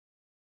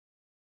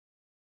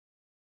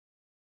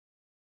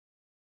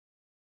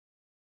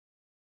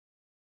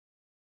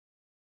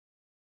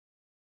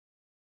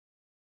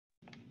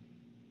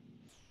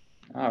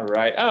All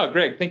right. Oh,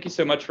 Greg, thank you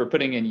so much for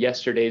putting in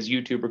yesterday's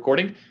YouTube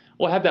recording.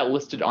 We'll have that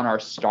listed on our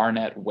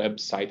StarNet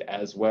website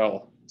as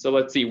well. So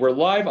let's see, we're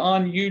live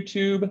on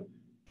YouTube.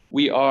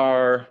 We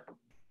are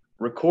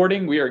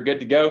recording. We are good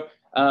to go.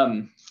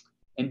 And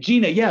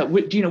Gina, yeah,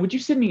 Gina, would you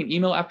send me an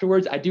email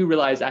afterwards? I do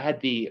realize I had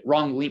the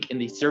wrong link in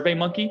the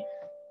SurveyMonkey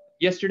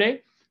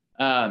yesterday.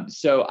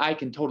 So I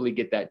can totally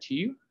get that to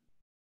you.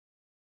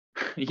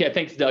 Yeah,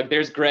 thanks, Doug.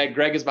 There's Greg.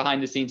 Greg is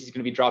behind the scenes. He's going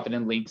to be dropping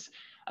in links.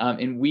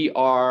 And we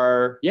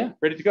are,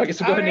 ready to go. I guess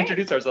we'll go ahead and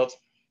introduce ourselves.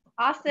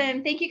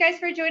 Awesome. Thank you guys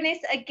for joining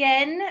us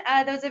again.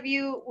 Those of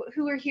you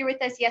who were here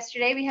with us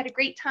yesterday, we had a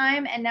great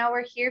time, and now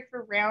we're here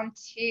for round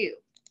 2.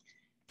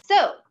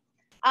 So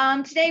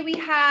today we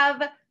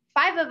have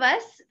 5 of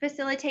us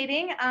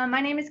facilitating.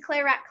 My name is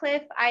Claire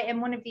Ratcliffe. I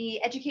am one of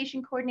the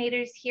education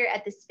coordinators here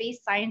at the Space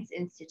Science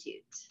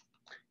Institute.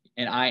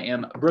 And I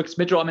am Brooks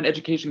Mitchell. I'm an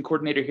education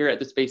coordinator here at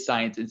the Space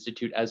Science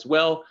Institute as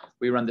well.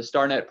 We run the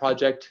StarNet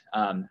project.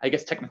 I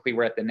guess technically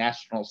we're at the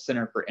National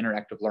Center for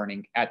Interactive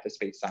Learning at the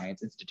Space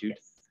Science Institute.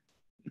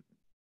 Yes.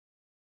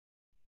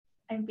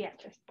 I'm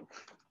Beatrice.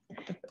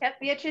 Yep,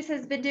 Beatrice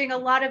has been doing a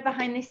lot of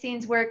behind the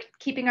scenes work,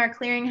 keeping our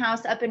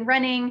clearinghouse up and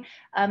running,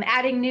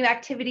 adding new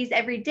activities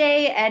every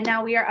day. And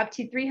now we are up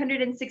to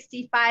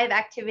 365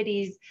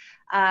 activities,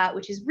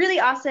 which is really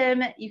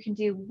awesome. You can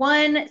do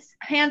 1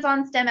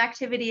 hands-on STEM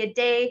activity a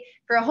day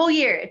for a whole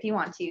year if you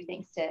want to,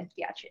 thanks to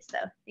Beatrice. So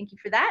thank you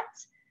for that.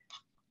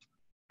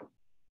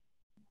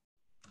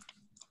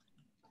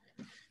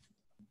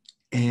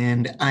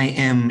 And I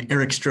am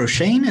Eric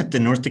Stroshane at the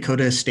North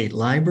Dakota State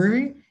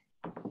Library.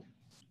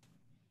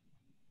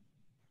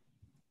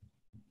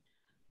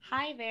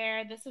 Hi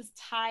there, this is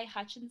Ty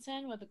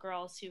Hutchinson with the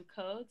Girls Who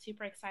Code.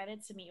 Super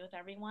excited to meet with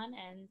everyone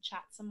and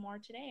chat some more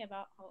today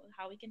about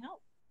how we can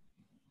help.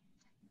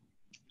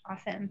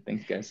 Awesome.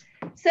 Thanks, guys.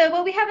 So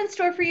what we have in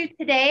store for you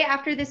today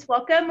after this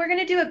welcome, we're going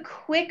to do a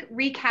quick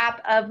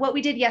recap of what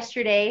we did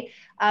yesterday,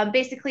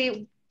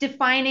 basically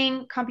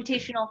defining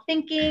computational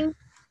thinking,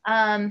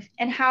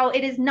 and how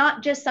it is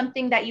not just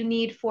something that you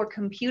need for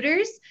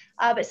computers,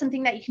 but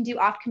something that you can do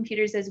off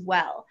computers as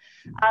well.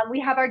 We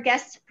have our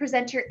guest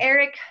presenter,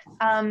 Eric,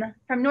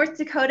 from North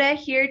Dakota,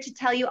 here to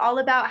tell you all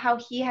about how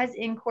he has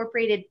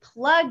incorporated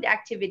plugged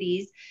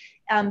activities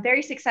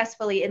very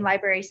successfully in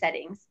library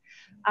settings.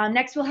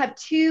 Next, we'll have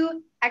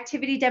 2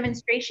 activity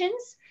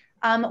demonstrations.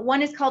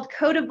 One is called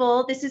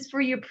Codable. This is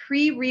for your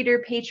pre-reader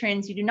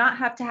patrons. You do not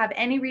have to have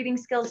any reading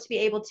skills to be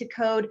able to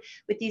code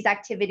with these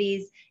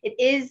activities. It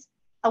is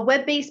a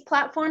web-based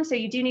platform, so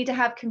you do need to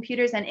have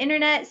computers and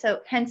internet, so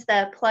hence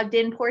the plugged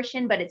in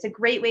portion, but it's a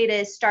great way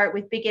to start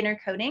with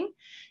beginner coding.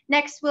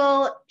 Next,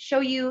 we'll show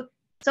you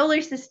Solar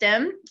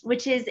System,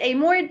 which is a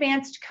more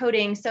advanced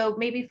coding, so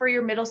maybe for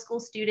your middle school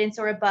students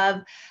or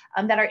above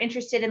that are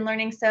interested in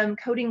learning some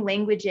coding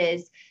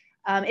languages.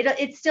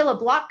 It's still a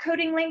block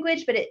coding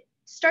language, but it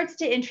starts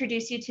to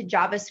introduce you to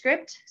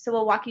JavaScript, so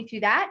we'll walk you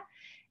through that.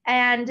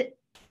 And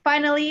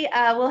finally,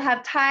 we'll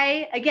have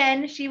Ty,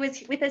 again, she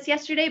was with us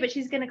yesterday, but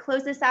she's going to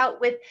close this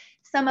out with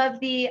some of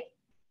the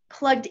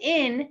plugged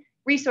in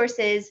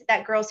resources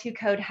that Girls Who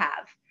Code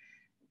have.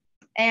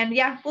 And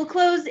yeah, we'll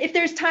close, if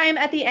there's time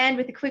at the end,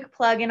 with a quick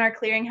plug in our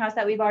clearinghouse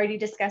that we've already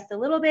discussed a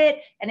little bit.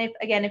 And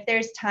if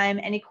there's time,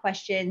 any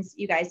questions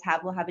you guys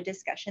have, we'll have a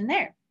discussion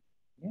there.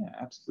 Yeah,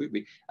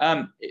 absolutely.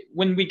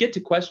 When we get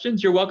to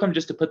questions, you're welcome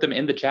just to put them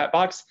in the chat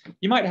box.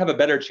 You might have a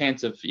better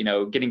chance of,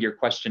 getting your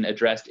question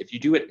addressed if you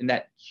do it in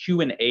that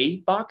Q&A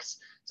box.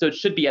 So it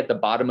should be at the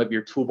bottom of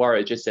your toolbar.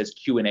 It just says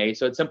Q&A.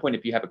 So at some point,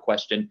 if you have a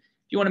question,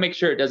 if you want to make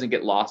sure it doesn't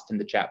get lost in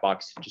the chat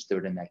box, just do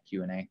it in that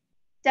Q&A.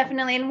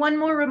 Definitely. And one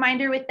more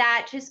reminder with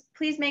that, just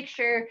please make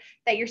sure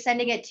that you're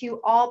sending it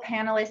to all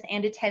panelists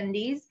and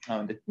attendees,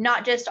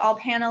 not just all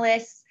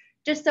panelists,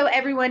 just so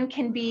everyone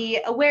can be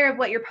aware of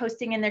what you're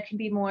posting and there can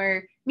be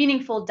more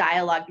meaningful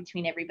dialogue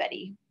between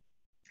everybody.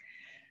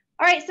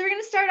 All right, so we're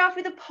going to start off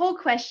with a poll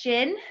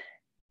question.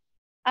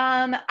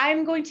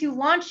 I'm going to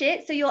launch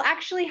it, so you'll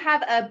actually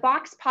have a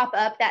box pop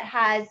up that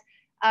has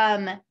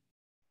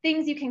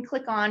things you can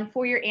click on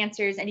for your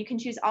answers, and you can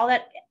choose all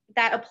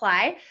that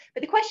apply.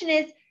 But the question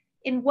is,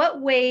 in what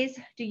ways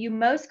do you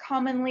most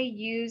commonly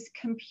use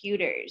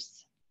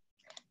computers?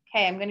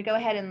 Okay, I'm going to go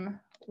ahead and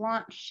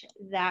launch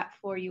that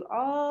for you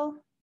all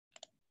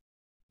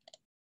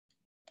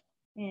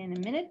in a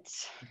minute.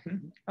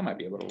 I might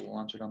be able to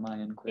launch it on my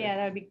end. Yeah,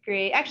 that would be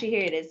great. Actually,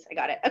 here it is. I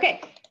got it. Okay,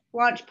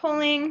 launch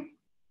polling.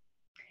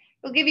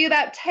 We'll give you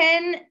about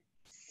 10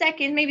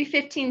 seconds, maybe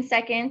 15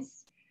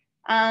 seconds.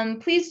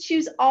 Please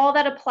choose all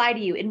that apply to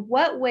you. In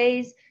what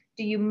ways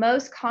do you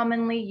most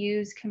commonly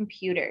use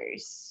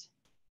computers?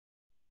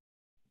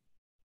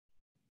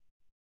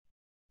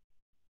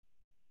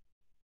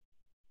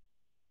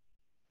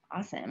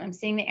 Awesome. I'm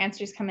seeing the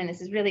answers come in.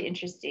 This is really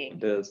interesting.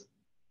 It is.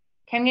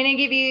 Okay, I'm going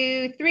to give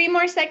you 3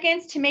 more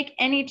seconds to make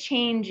any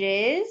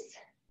changes.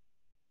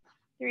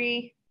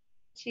 3,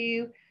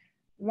 2,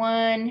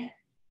 1.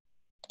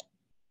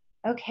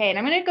 Okay, and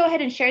I'm going to go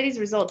ahead and share these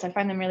results. I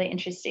find them really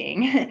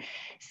interesting.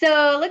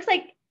 So it looks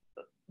like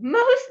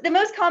the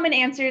most common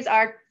answers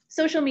are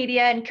social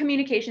media and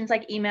communications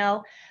like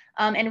email,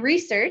 and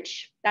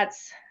research.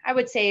 That's, I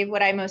would say,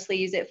 what I mostly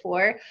use it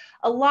for.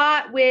 A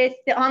lot with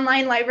the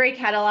online library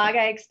catalog.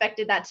 I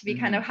expected that to be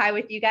kind of high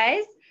with you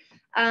guys.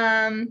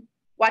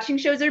 Watching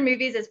shows or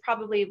movies is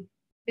probably,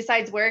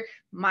 besides work,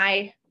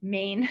 my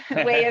main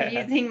way of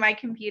using my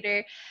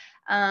computer.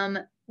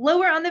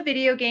 Lower on the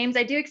video games.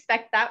 I do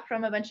expect that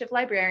from a bunch of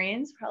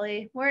librarians,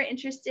 probably more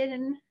interested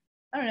in,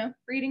 I don't know,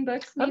 reading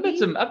books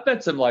maybe. I've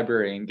met some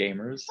librarian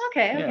gamers.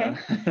 Okay. Yeah.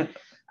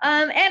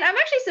 And I'm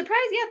actually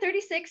surprised,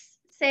 36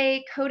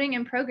 say coding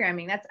and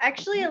programming. That's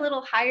actually a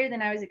little higher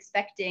than I was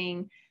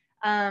expecting.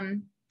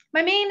 My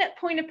main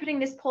point of putting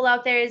this poll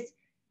out there is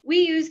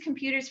we use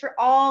computers for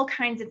all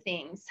kinds of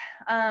things.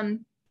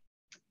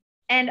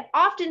 And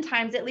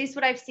oftentimes, at least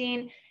what I've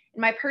seen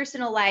in my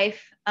personal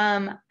life,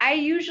 I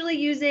usually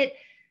use it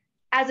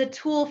as a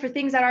tool for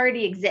things that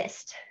already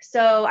exist.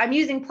 So I'm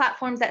using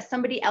platforms that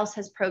somebody else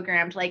has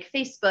programmed, like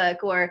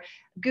Facebook or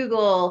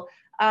Google.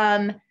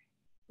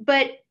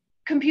 But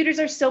computers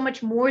are so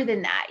much more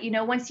than that.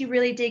 Once you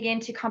really dig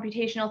into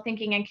computational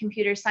thinking and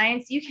computer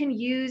science, you can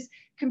use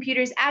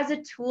computers as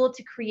a tool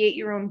to create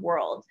your own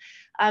world.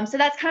 So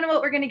that's kind of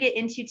what we're going to get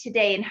into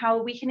today, and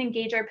how we can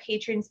engage our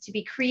patrons to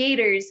be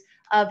creators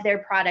of their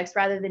products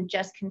rather than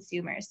just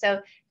consumers.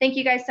 So thank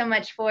you guys so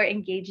much for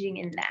engaging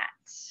in that.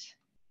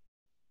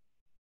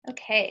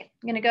 Okay,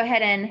 I'm going to go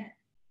ahead and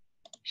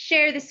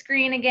share the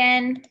screen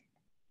again.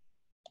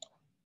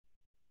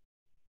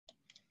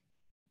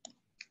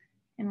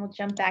 And we'll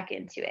jump back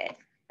into it.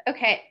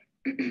 Okay.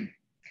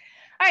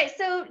 All right,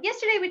 so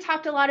yesterday we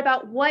talked a lot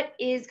about what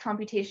is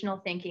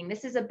computational thinking.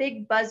 This is a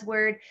big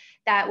buzzword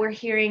that we're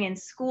hearing in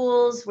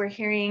schools, we're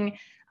hearing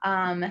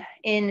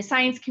in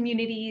science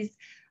communities,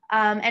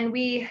 and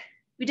we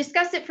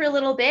discussed it for a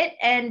little bit.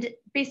 And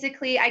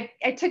basically,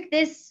 I took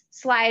this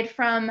slide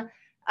from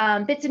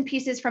bits and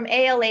pieces from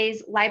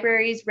ALA's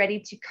Libraries Ready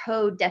to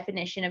Code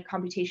definition of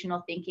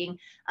computational thinking.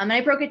 And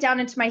I broke it down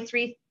into my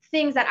 3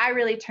 things that I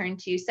really turn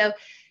to. So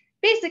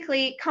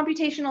basically,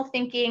 computational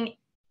thinking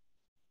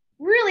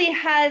really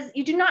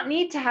you do not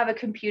need to have a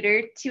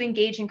computer to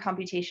engage in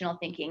computational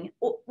thinking.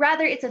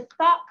 Rather, it's a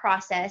thought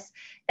process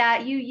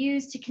that you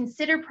use to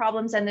consider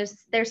problems and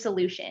their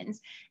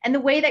solutions. And the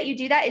way that you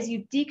do that is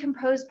you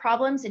decompose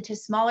problems into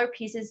smaller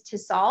pieces to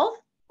solve,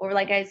 or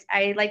like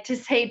I like to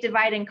say,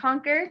 divide and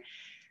conquer,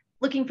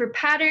 looking for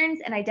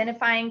patterns and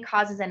identifying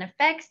causes and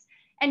effects,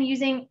 and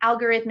using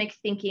algorithmic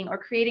thinking or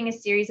creating a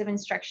series of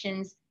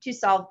instructions to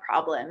solve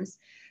problems.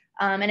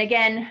 And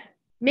again,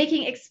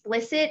 making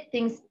explicit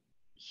things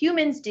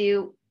humans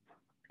do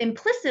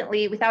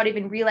implicitly without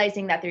even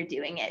realizing that they're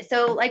doing it.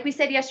 So like we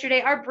said yesterday,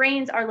 our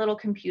brains are little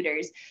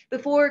computers.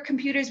 Before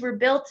computers were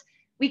built,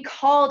 we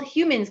called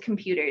humans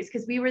computers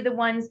because we were the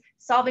ones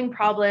solving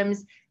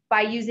problems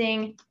by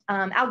using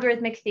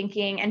algorithmic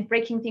thinking and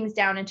breaking things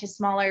down into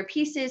smaller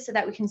pieces so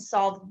that we can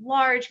solve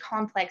large,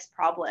 complex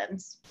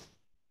problems.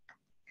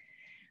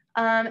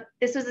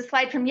 This was a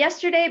slide from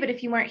yesterday, but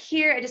if you weren't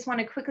here, I just want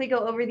to quickly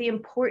go over the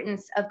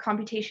importance of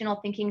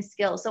computational thinking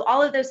skills. So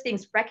all of those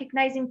things: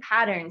 recognizing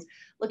patterns,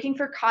 looking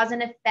for cause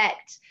and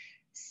effect,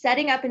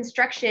 setting up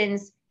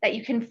instructions that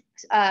you can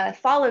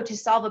follow to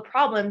solve a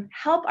problem,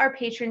 help our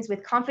patrons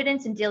with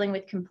confidence in dealing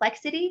with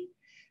complexity,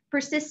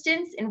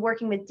 persistence in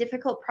working with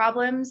difficult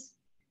problems,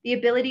 the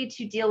ability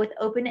to deal with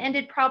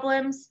open-ended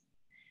problems,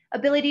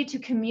 ability to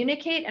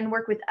communicate and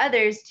work with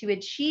others to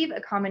achieve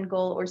a common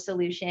goal or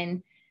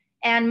solution.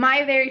 And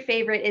my very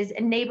favorite is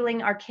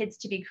enabling our kids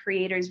to be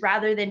creators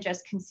rather than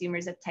just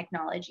consumers of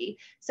technology.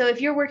 So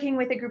if you're working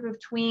with a group of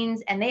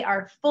tweens and they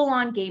are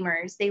full-on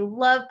gamers, they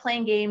love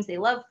playing games, they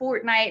love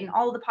Fortnite and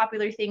all the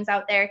popular things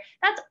out there,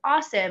 that's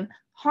awesome.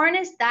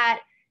 Harness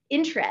that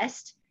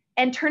interest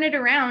and turn it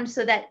around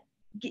so that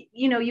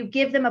you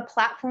give them a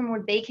platform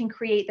where they can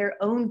create their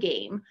own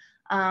game.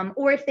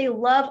 Or if they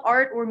love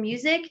art or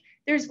music,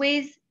 there's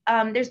ways,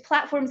 there's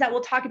platforms that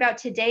we'll talk about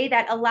today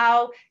that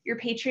allow your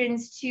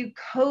patrons to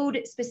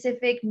code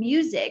specific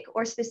music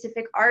or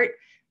specific art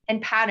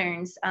and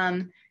patterns.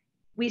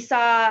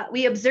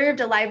 We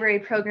observed a library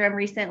program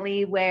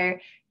recently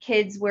where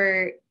kids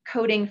were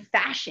coding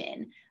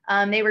fashion.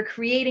 They were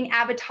creating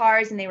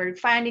avatars and they were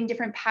finding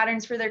different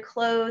patterns for their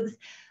clothes.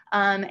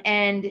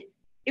 And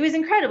it was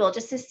incredible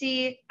just to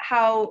see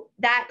how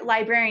that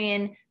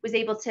librarian was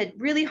able to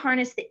really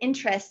harness the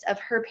interest of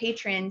her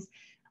patrons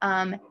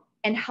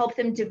and help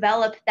them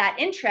develop that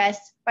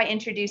interest by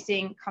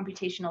introducing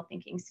computational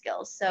thinking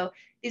skills. So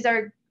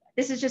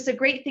this is just a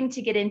great thing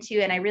to get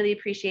into, and I really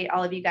appreciate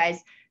all of you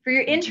guys for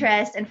your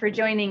interest and for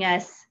joining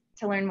us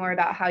to learn more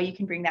about how you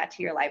can bring that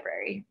to your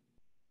library.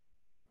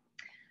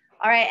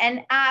 All right,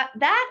 and at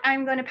that,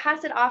 I'm going to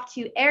pass it off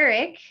to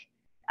Eric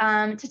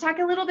to talk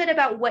a little bit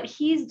about what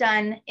he's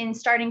done in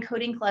starting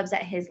coding clubs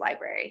at his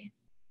library.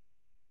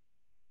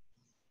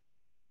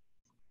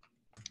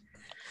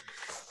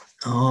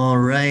 All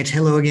right.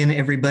 Hello again,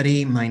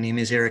 everybody. My name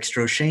is Eric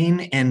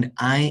Stroshane, and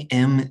I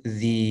am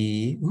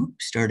the,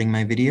 starting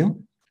my video.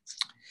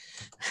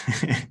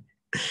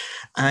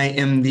 I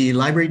am the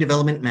Library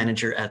Development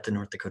Manager at the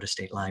North Dakota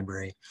State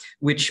Library,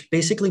 which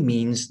basically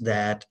means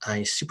that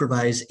I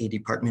supervise a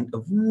department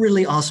of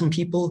really awesome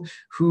people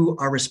who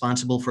are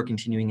responsible for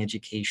continuing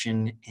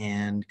education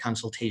and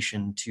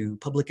consultation to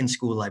public and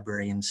school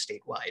librarians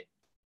statewide.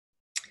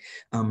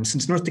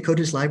 Since North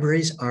Dakota's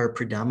libraries are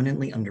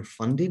predominantly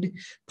underfunded,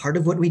 part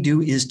of what we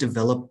do is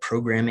develop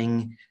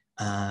programming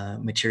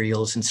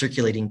materials and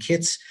circulating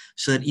kits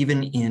so that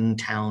even in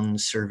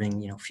towns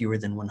serving fewer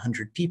than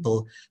 100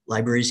 people,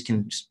 libraries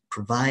can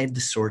provide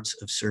the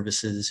sorts of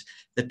services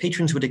that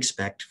patrons would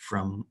expect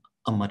from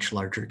a much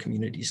larger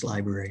community's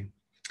library.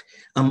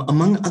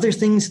 Among other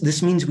things,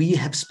 this means we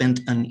have spent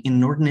an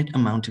inordinate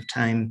amount of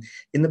time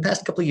in the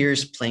past couple of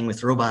years playing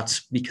with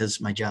robots because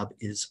my job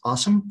is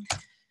awesome.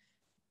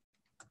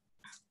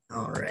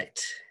 All right.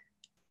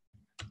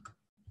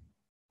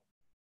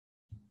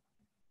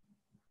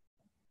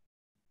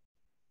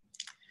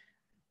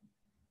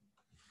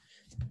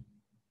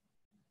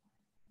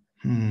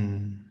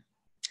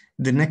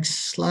 The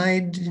next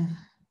slide.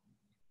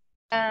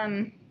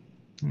 Give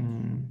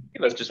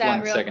us just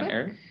 1 second,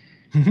 Eric.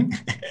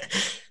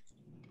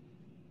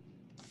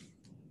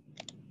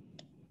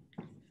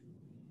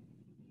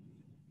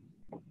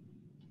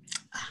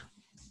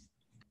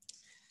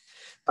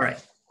 All right.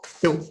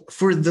 So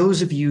for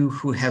those of you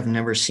who have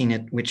never seen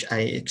it, which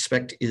I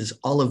expect is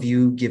all of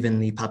you given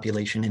the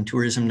population and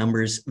tourism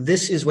numbers,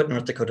 this is what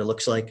North Dakota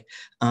looks like.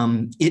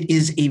 It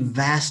is a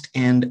vast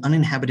and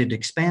uninhabited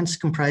expanse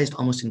comprised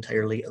almost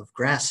entirely of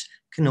grass,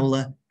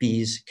 canola,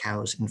 bees,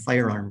 cows, and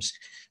firearms.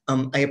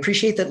 I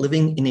appreciate that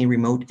living in a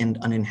remote and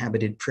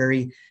uninhabited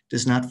prairie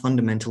does not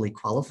fundamentally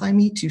qualify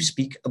me to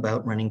speak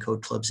about running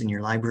code clubs in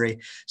your library.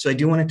 So I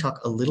do want to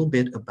talk a little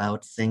bit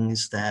about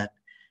things that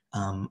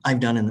I've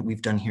done and that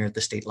we've done here at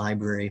the State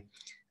Library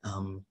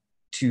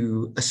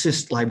to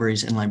assist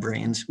libraries and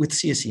librarians with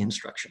CSE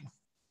instruction.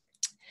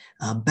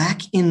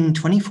 Back in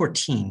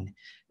 2014,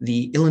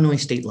 the Illinois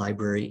State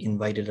Library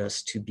invited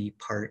us to be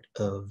part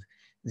of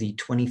the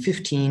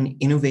 2015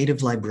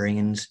 Innovative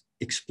Librarians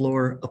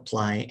Explore,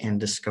 Apply, and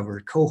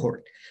Discover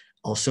cohort,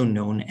 also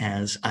known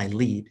as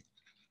iLead.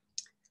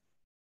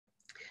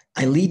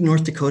 iLead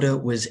North Dakota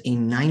was a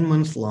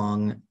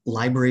 9-month-long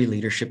library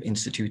leadership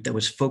institute that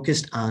was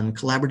focused on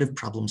collaborative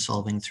problem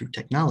solving through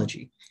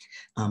technology.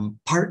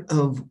 Part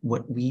of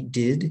what we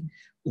did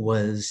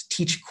was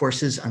teach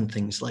courses on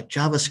things like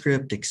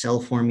JavaScript, Excel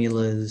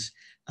formulas,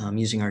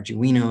 using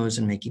Arduinos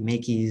and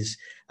Makey-Makeys,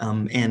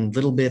 and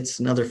little bits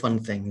and other fun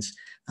things,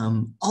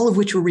 all of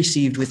which were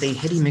received with a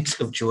heady mix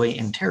of joy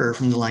and terror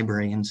from the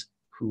librarians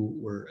who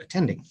were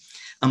attending.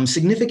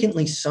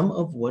 Significantly, some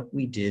of what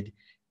we did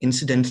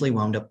incidentally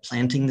wound up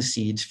planting the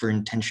seeds for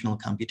intentional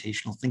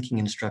computational thinking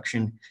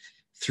instruction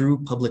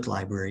through public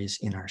libraries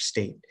in our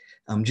state,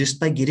 just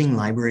by getting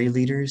library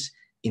leaders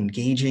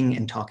engaging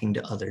and talking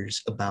to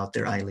others about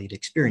their iLead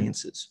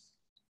experiences.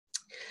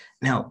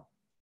 Now,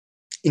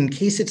 in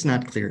case it's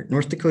not clear,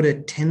 North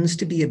Dakota tends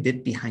to be a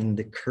bit behind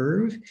the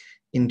curve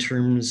in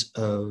terms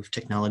of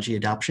technology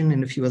adoption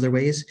in a few other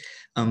ways.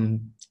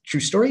 True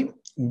story,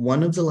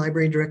 one of the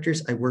library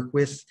directors I work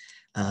with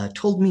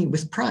told me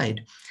with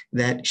pride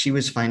that she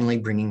was finally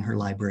bringing her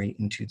library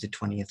into the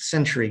 20th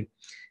century.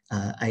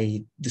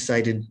 I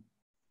decided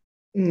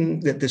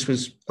that this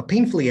was a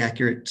painfully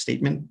accurate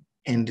statement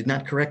and did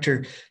not correct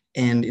her,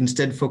 and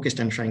instead focused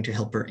on trying to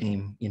help her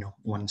aim,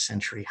 1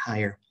 century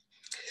higher.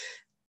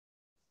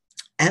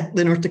 At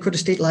the North Dakota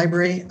State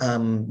Library,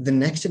 the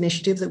next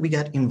initiative that we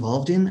got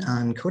involved in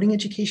on coding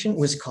education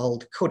was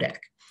called CODAC.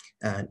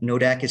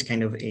 NODAC is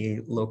kind of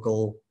a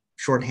local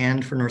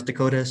shorthand for North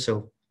Dakota,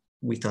 so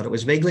we thought it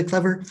was vaguely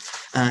clever.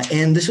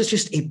 And this was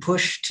just a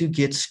push to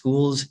get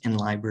schools and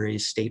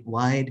libraries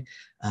statewide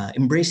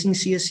embracing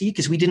CSE,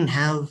 because we didn't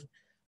have,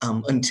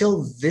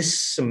 until this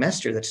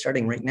semester that's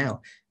starting right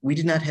now, we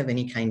did not have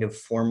any kind of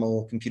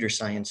formal computer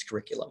science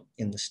curriculum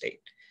in the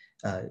state.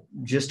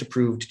 Just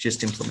approved,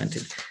 just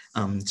implemented.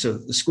 So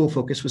the school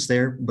focus was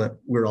there, but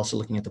we're also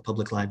looking at the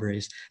public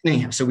libraries. And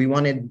anyhow, so we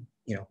wanted,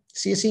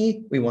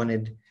 CSE, we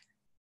wanted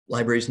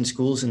libraries and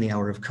schools in the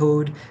hour of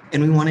code,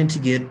 and we wanted to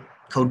get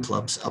code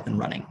clubs up and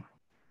running.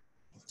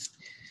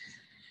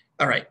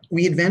 All right,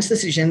 we advanced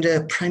this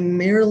agenda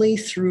primarily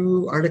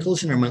through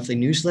articles in our monthly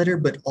newsletter,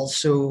 but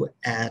also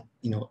at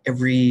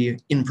every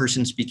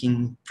in-person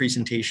speaking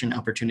presentation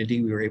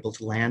opportunity we were able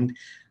to land.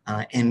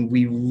 And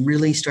we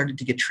really started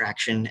to get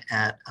traction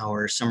at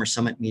our summer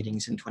summit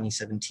meetings in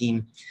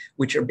 2017,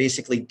 which are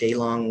basically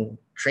day-long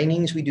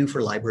trainings we do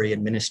for library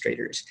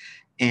administrators.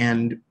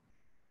 And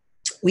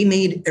we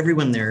made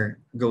everyone there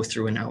go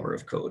through an hour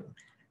of code.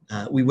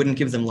 We wouldn't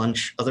give them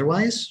lunch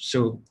otherwise,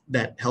 so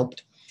that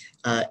helped.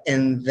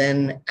 And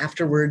then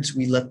afterwards,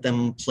 we let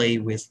them play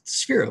with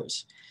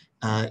spheros.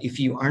 If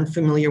you aren't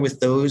familiar with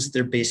those,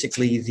 they're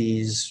basically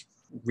these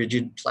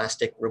rigid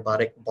plastic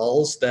robotic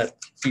balls that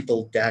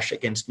people dash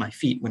against my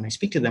feet when I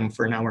speak to them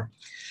for an hour.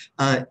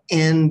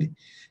 And,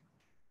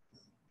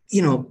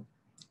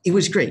 it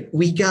was great.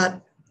 We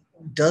got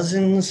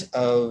dozens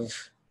of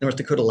North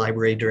Dakota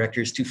library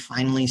directors to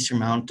finally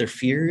surmount their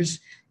fears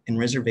and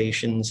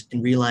reservations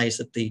and realize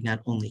that they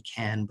not only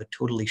can, but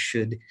totally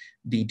should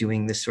be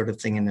doing this sort of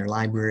thing in their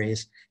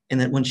libraries. And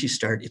that once you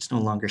start, it's no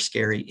longer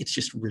scary. It's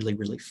just really,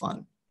 really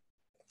fun.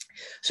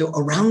 So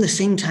around the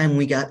same time,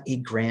 we got a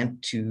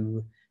grant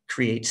to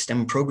create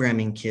STEM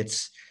programming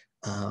kits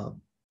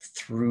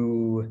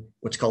through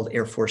what's called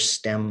Air Force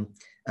STEM.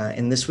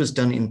 And this was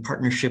done in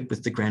partnership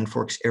with the Grand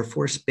Forks Air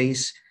Force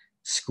Base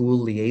School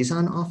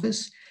Liaison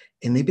Office.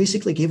 And they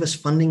basically gave us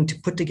funding to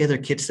put together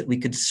kits that we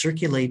could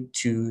circulate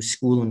to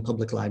school and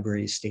public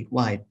libraries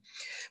statewide.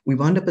 We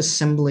wound up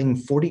assembling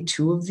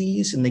 42 of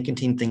these, and they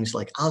contain things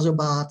like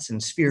Ozobots and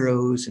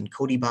Spheros and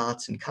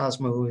Codybots and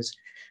Cosmos,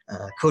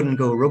 Code and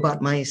Go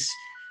robot mice,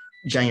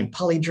 giant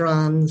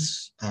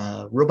polydrons,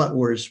 Robot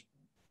Wars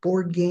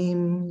board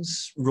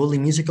games,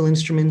 rolling musical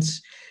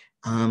instruments,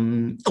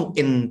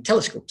 and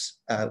telescopes,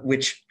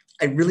 which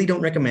I really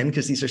don't recommend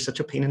because these are such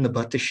a pain in the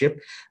butt to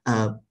ship,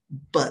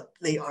 but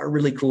they are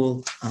really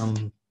cool.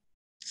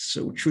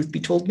 So truth be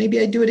told, maybe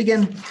I'd do it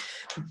again,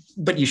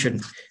 but you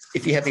shouldn't.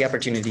 If you have the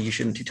opportunity, you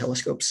shouldn't do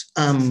telescopes.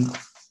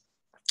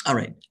 All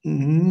right,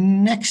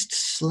 next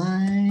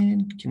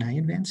slide. Can I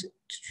advance it?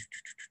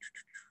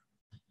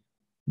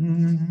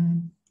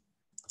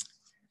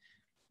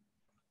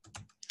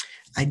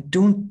 I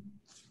don't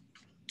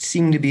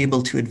seem to be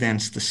able to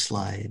advance the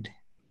slide.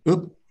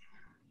 Oop.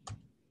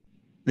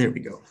 There we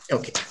go.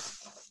 Okay.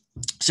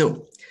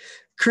 So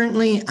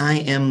currently I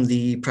am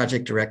the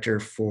project director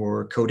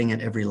for Coding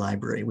at Every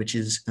Library, which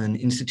is an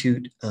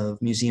Institute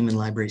of Museum and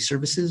Library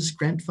Services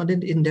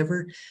grant-funded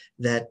endeavor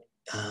that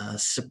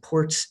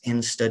supports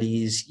and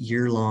studies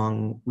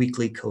year-long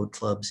weekly code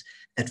clubs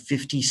at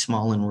 50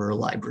 small and rural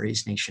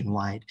libraries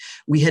nationwide.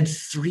 We had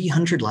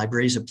 300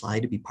 libraries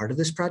apply to be part of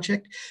this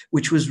project,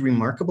 which was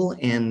remarkable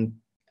and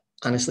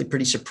honestly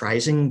pretty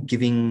surprising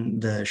given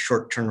the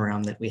short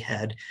turnaround that we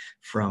had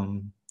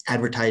from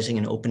advertising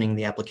and opening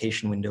the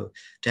application window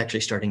to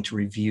actually starting to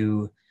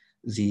review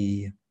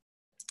the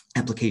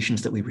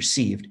applications that we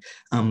received.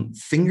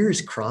 Fingers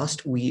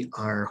crossed, we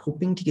are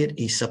hoping to get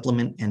a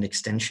supplement and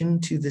extension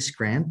to this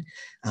grant.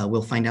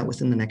 We'll find out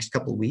within the next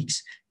couple of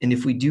weeks. And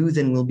if we do,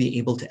 then we'll be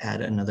able to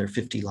add another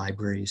 50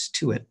 libraries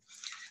to it.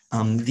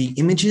 The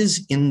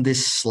images in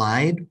this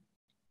slide,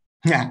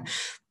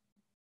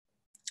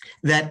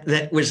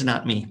 that was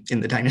not me in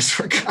the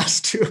dinosaur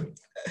costume.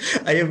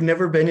 I have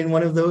never been in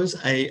one of those.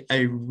 I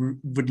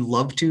would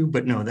love to,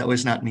 but no, that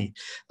was not me.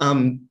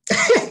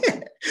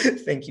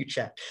 Thank you,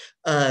 chat.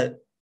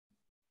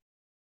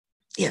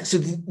 Yeah, so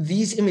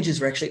these images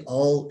were actually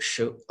all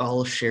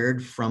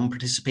shared from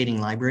participating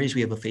libraries.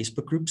 We have a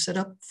Facebook group set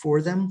up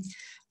for them.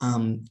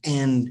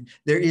 And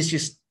there is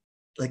just,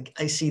 like,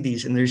 I see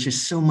these and there's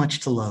just so much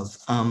to love.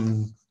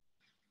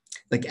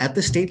 Like at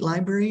the state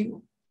library,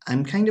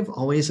 I'm kind of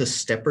always a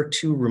step or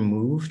two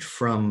removed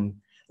from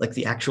like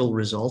the actual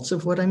results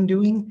of what I'm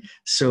doing.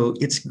 So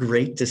it's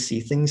great to see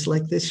things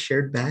like this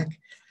shared back.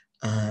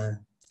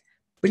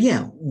 But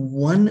yeah,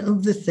 one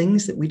of the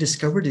things that we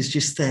discovered is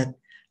just that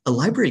a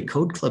library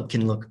code club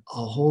can look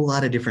a whole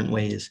lot of different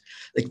ways.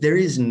 Like there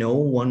is no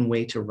one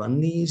way to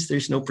run these.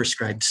 There's no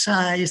prescribed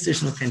size.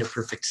 There's no kind of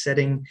perfect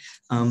setting.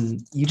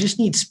 You just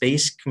need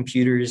space,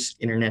 computers,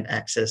 internet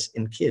access,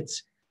 and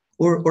kids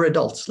or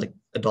adults. Like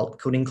adult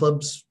coding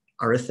clubs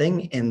are a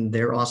thing and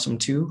they're awesome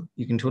too.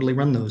 You can totally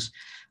run those.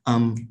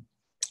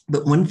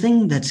 But one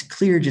thing that's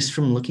clear just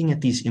from looking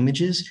at these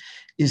images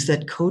is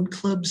that code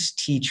clubs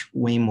teach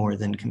way more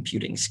than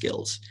computing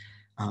skills.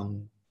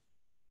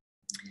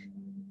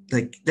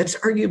 Like that's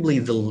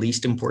arguably the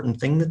least important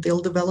thing that they'll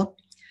develop.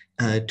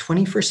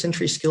 21st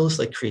century skills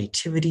like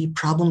creativity,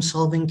 problem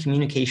solving,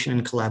 communication,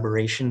 and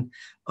collaboration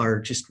are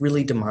just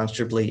really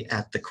demonstrably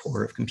at the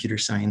core of computer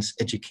science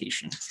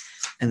education.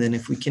 And then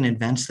if we can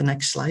advance the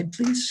next slide,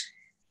 please.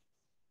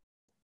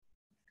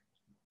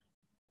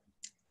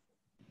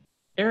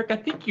 Eric, I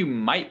think you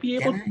might be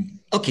able to.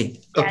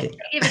 Okay. Yeah,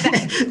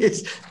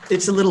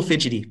 it's a little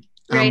fidgety.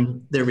 Right.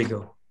 There we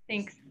go.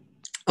 Thanks.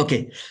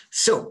 Okay,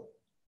 so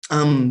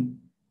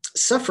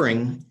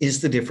suffering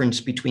is the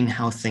difference between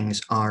how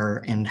things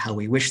are and how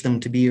we wish them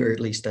to be, or at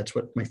least that's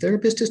what my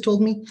therapist has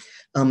told me.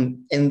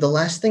 And the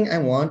last thing I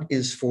want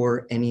is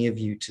for any of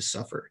you to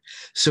suffer.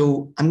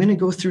 So I'm going to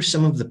go through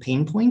some of the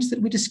pain points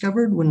that we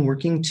discovered when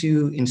working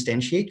to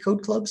instantiate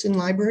code clubs in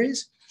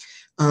libraries.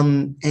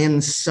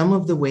 And some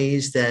of the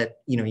ways that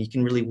you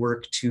can really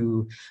work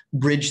to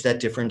bridge that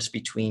difference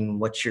between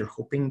what you're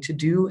hoping to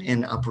do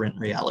and operant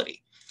reality.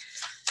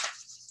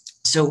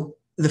 So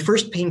the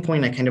first pain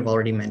point I kind of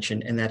already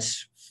mentioned, and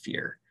that's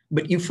fear.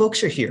 But you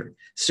folks are here.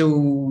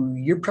 So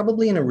you're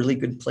probably in a really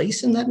good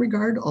place in that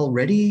regard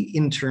already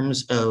in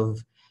terms of,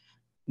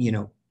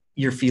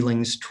 your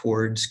feelings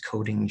towards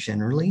coding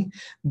generally.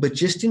 But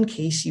just in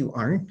case you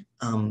aren't,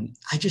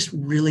 I just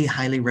really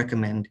highly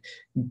recommend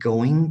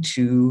going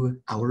to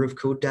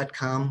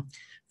hourofcode.com,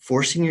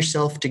 forcing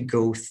yourself to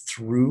go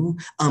through.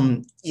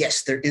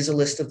 Yes, there is a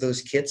list of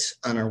those kits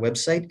on our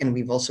website, and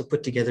we've also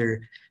put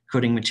together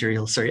coding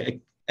materials.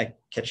 Sorry, I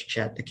catch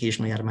chat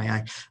occasionally out of my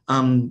eye.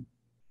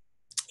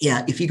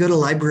 Yeah, if you go to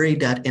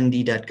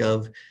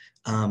library.nd.gov,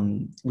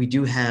 We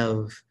do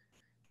have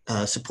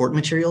support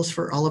materials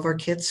for all of our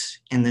kits,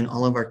 and then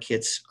all of our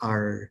kits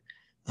are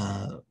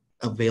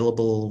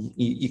available.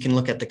 You can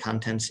look at the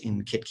contents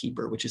in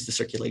KitKeeper, which is the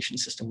circulation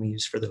system we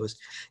use for those.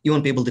 You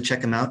won't be able to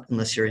check them out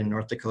unless you're in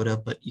North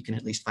Dakota, but you can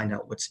at least find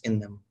out what's in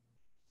them.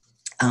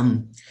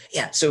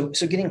 Yeah, so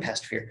getting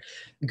past fear,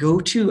 go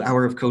to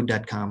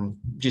hourofcode.com.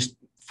 Just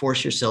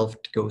force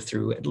yourself to go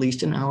through at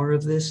least an hour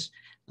of this.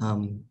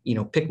 You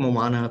know, pick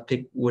Moana,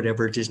 pick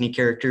whatever Disney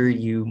character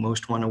you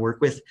most want to work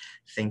with.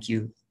 Thank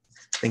you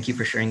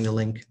for sharing the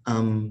link.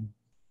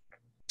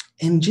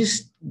 And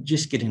just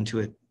get into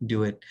it,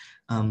 do it.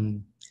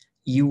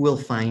 You will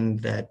find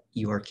that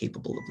you are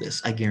capable of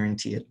this. I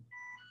guarantee it.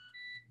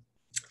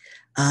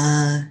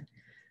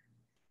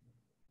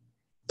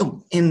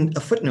 Oh, and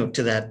a footnote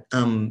to that,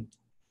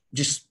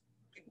 just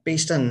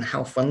based on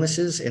how fun this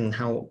is and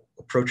how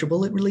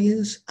approachable it really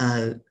is,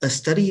 a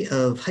study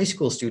of high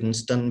school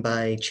students done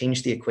by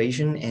Change the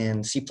Equation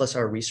and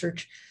C+R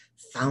Research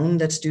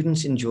found that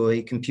students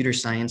enjoy computer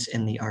science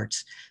and the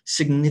arts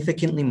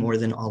significantly more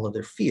than all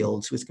other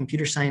fields, with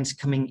computer science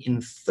coming in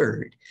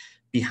third,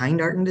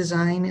 behind art and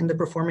design and the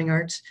performing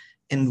arts,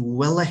 and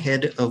well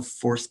ahead of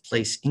fourth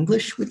place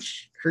English,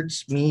 which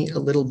hurts me a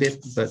little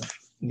bit, but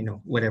you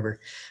know, whatever.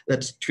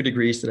 That's 2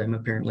 degrees that I'm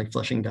apparently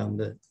flushing down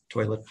the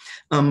toilet.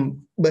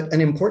 But an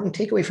important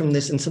takeaway from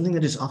this, and something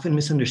that is often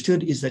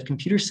misunderstood, is that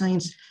computer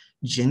science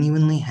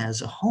genuinely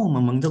has a home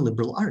among the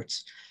liberal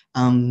arts.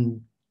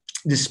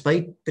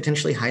 Despite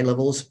potentially high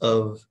levels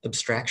of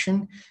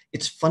abstraction,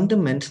 it's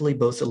fundamentally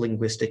both a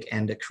linguistic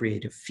and a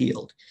creative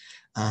field.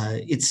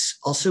 It's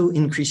also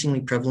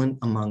increasingly prevalent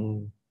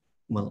among,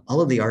 well,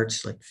 all of the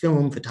arts like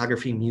film,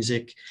 photography,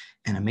 music,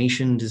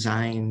 animation,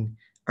 design,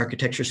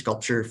 architecture,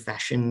 sculpture,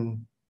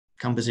 fashion,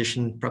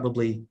 composition,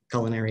 probably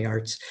culinary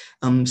arts.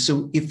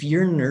 So if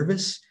you're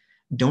nervous,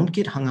 don't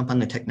get hung up on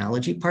the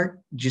technology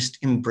part, just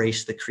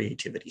embrace the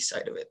creativity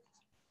side of it.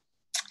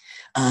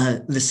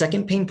 The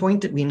second pain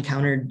point that we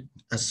encountered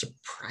a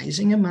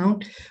surprising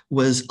amount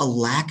was a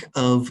lack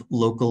of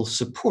local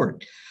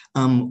support.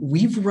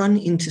 We've run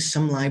into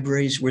some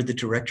libraries where the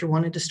director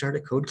wanted to start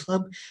a code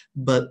club,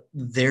 but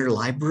their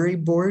library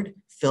board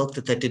felt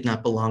that that did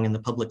not belong in the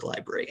public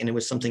library, and it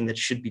was something that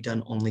should be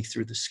done only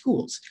through the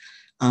schools.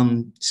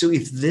 So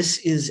if this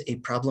is a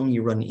problem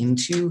you run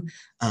into,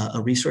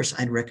 a resource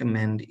I'd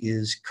recommend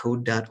is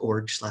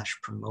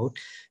code.org/promote.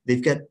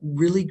 They've got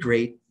really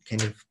great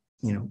kind of,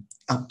 you know,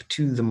 up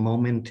to the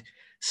moment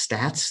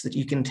stats that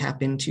you can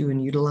tap into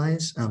and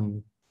utilize.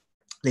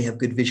 They have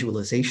good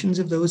visualizations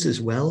of those as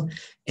well,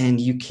 and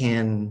you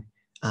can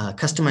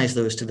customize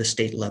those to the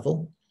state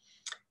level.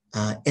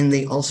 And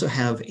they also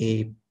have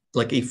a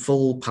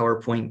full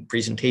PowerPoint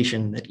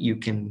presentation that you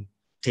can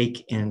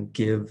take and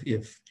give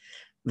if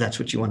that's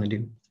what you want to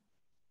do.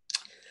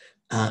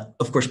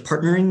 Of course,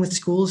 partnering with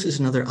schools is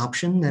another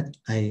option that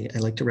I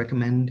like to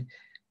recommend.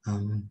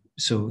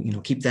 So, you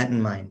know, keep that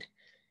in mind.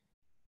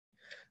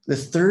 The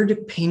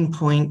third pain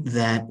point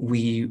that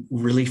we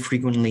really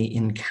frequently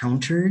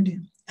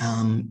encountered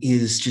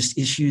is just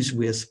issues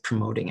with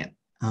promoting it.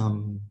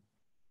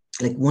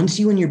 Like once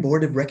you and your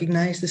board have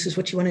recognized this is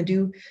what you want to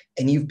do,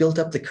 and you've built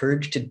up the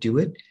courage to do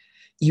it,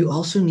 you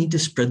also need to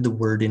spread the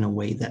word in a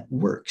way that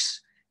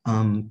works.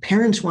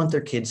 Parents want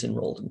their kids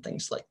enrolled in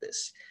things like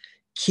this.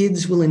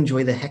 Kids will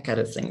enjoy the heck out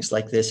of things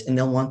like this, and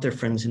they'll want their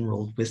friends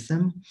enrolled with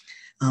them.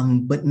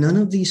 But none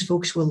of these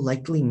folks will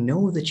likely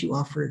know that you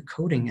offer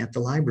coding at the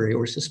library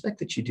or suspect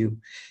that you do.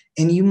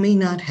 And you may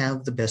not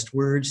have the best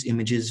words,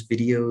 images,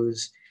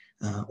 videos,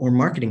 or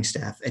marketing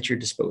staff at your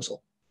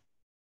disposal.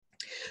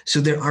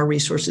 So there are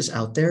resources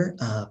out there.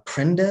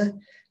 Prenda,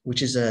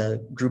 which is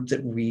a group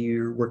that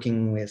we're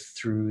working with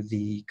through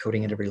the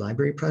Coding at Every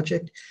Library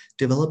project,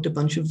 developed a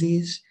bunch of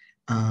these.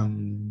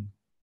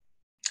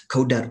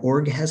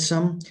 Code.org has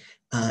some.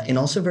 And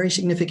also very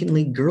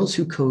significantly, Girls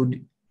Who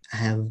Code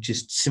have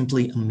just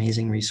simply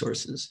amazing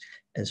resources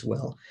as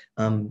well.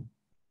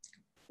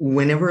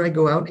 Whenever I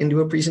go out and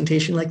do a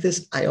presentation like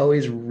this, I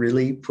always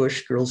really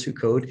push Girls Who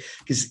Code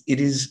because it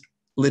is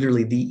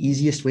literally the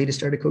easiest way to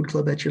start a code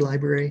club at your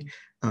library.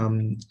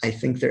 I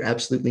think they're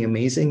absolutely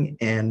amazing,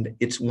 and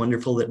it's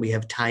wonderful that we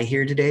have Ty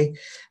here today,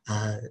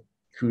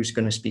 who's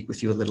going to speak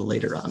with you a little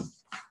later on.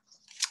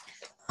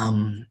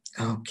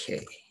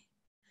 Okay.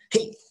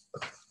 Hey,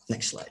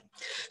 next slide.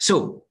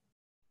 So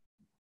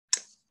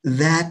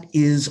that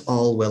is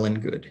all well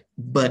and good,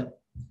 but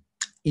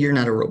you're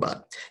not a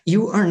robot.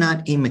 You are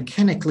not a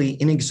mechanically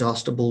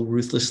inexhaustible,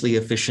 ruthlessly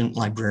efficient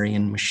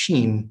librarian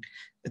machine,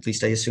 at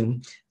least I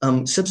assume.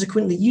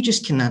 Subsequently, you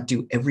just cannot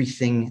do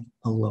everything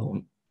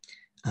alone.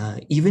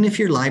 Even if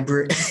your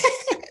library,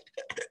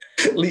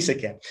 Lisa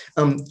can.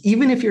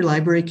 Even if your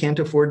library can't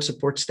afford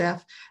support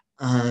staff,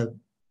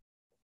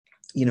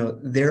 you know,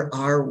 there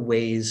are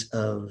ways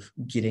of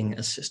getting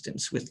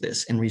assistance with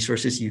this and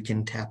resources you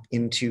can tap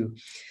into.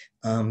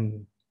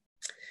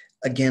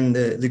 Again,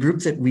 the group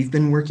that we've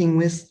been working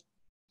with,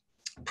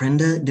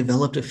 Prenda,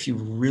 developed a few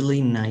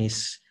really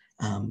nice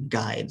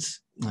guides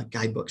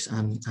guidebooks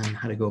on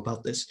how to go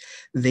about this.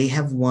 They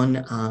have one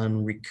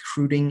on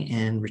recruiting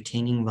and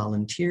retaining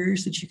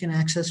volunteers that you can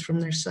access from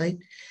their site.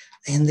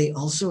 And they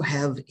also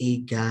have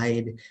a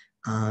guide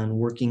on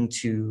working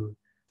to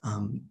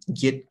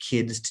get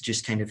kids to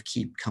just kind of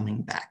keep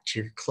coming back to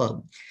your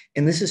club.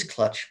 And this is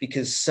clutch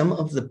because some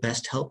of the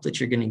best help that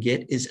you're going to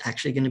get is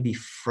actually going to be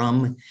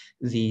from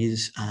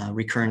these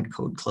recurrent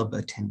Code Club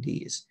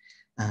attendees.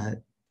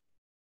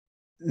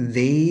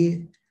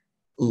 They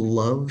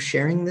love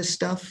sharing this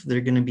stuff.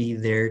 They're going to be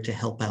there to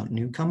help out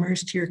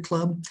newcomers to your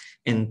club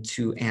and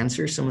to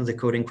answer some of the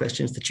coding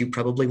questions that you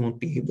probably won't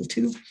be able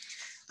to.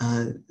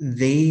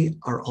 They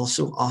are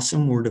also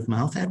awesome word of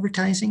mouth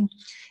advertising,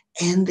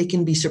 and they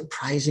can be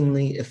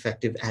surprisingly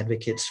effective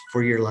advocates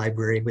for your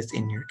library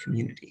within your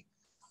community.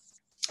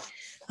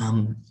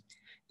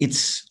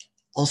 It's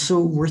also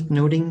worth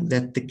noting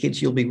that the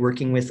kids you'll be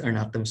working with are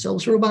not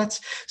themselves robots,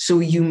 so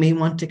you may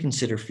want to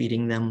consider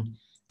feeding them.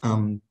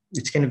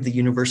 It's kind of the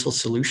universal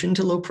solution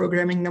to low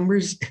programming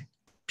numbers,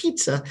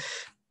 pizza.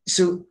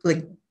 So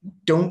like,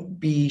 don't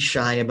be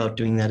shy about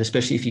doing that,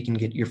 especially if you can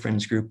get your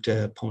friends group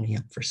to pony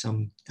up for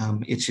some.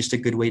 It's just a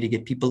good way to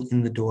get people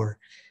in the door.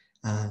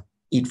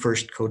 Eat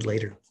first, code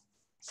later.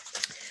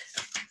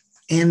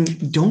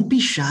 And don't be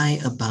shy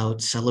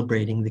about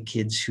celebrating the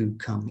kids who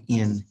come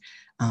in.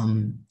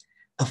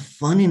 A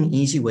fun and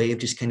easy way of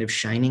just kind of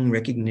shining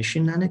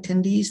recognition on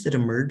attendees that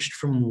emerged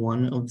from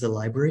one of the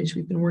libraries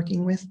we've been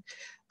working with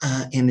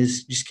and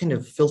is just kind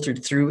of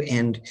filtered through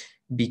and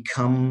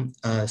become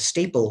a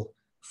staple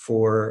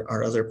for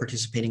our other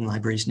participating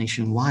libraries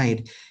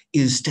nationwide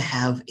is to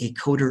have a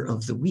coder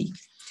of the week.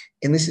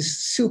 And this is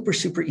super,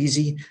 super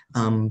easy.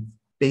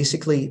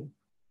 Basically,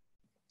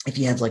 if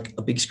you have like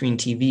a big screen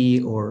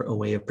TV or a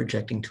way of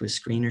projecting to a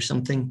screen or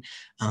something,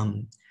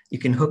 you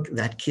can hook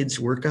that kid's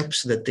work up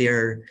so that they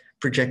are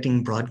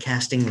projecting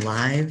broadcasting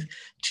live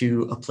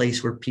to a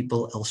place where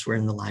people elsewhere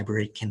in the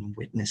library can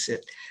witness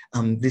it.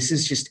 This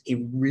is just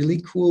a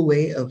really cool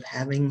way of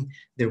having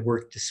their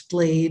work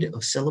displayed,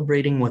 of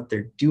celebrating what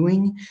they're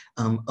doing,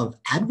 of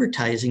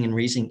advertising and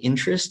raising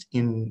interest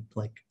in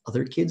like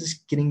other kids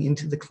getting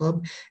into the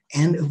club,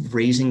 and of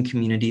raising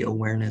community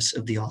awareness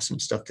of the awesome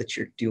stuff that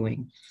you're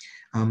doing.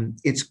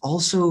 It's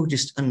also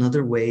just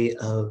another way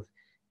of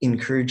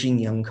encouraging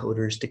young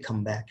coders to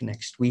come back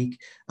next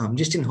week,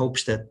 just in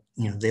hopes that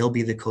they'll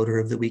be the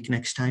coder of the week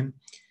next time.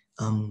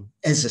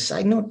 As a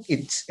side note,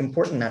 it's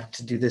important not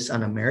to do this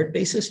on a merit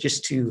basis,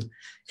 just to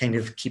kind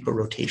of keep a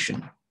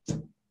rotation.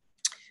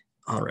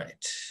 All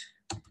right.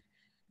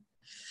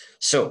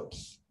 So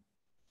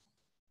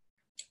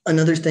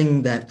another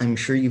thing that I'm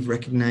sure you've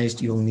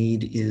recognized you'll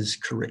need is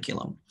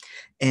curriculum.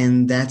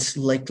 And that's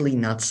likely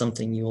not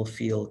something you'll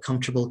feel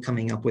comfortable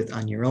coming up with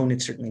on your own.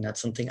 It's certainly not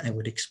something I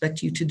would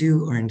expect you to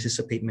do or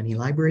anticipate many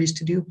libraries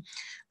to do.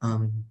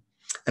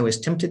 I was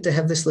tempted to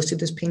have this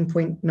listed as pain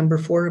point number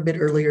 4 a bit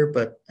earlier,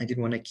 but I did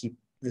want to keep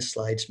the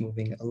slides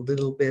moving a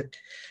little bit.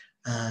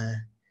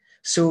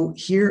 So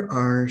here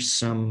are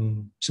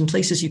some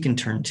places you can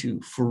turn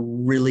to for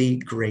really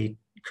great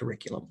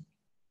curriculum.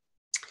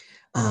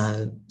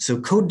 So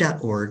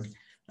code.org,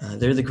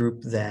 they're the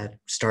group that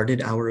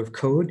started Hour of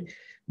Code,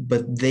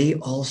 but they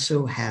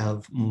also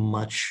have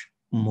much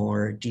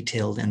more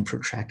detailed and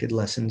protracted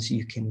lessons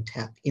you can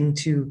tap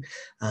into.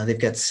 They've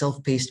got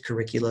self-paced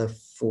curricula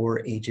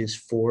for ages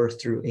 4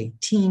 through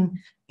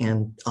 18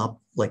 and up.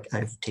 Like,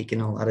 I've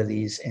taken a lot of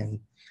these and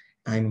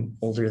I'm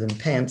older than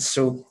pants.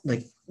 So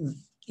like,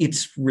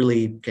 it's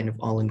really kind of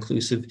all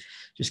inclusive.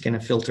 Just kind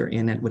of filter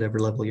in at whatever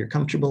level you're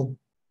comfortable.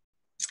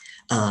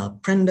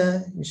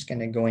 Prenda, just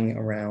kind of going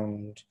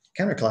around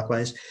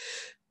counterclockwise.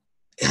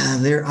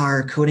 There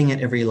are Coding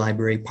at Every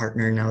Library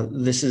partner. Now,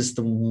 this is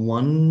the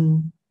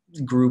one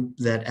group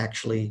that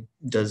actually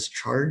does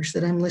charge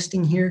that I'm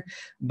listing here,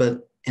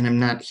 and I'm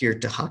not here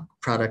to hawk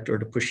product or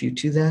to push you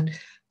to that,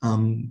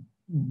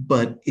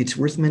 but it's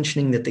worth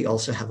mentioning that they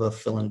also have a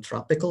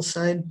philanthropical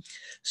side.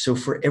 So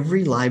for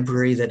every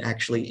library that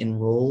actually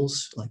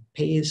enrolls, like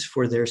pays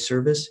for their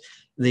service,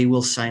 they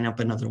will sign up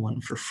another one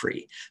for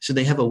free. So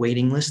they have a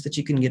waiting list that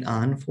you can get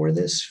on for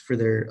this, for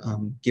their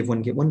Give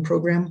One, Get One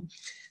program.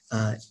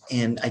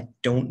 And I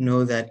don't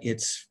know that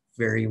it's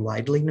very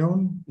widely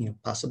known,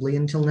 possibly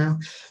until now.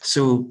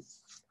 So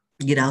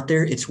get out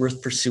there, it's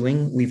worth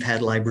pursuing. We've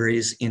had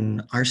libraries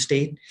in our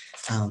state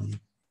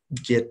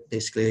get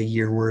basically a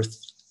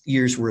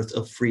year's worth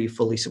of free,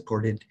 fully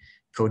supported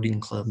coding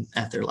club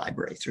at their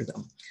library through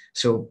them.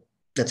 So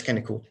that's kind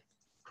of cool.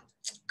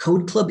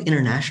 Code Club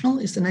International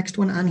is the next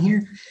one on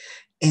here.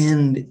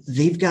 And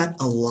they've got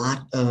a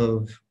lot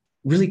of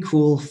really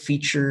cool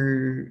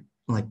feature,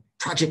 like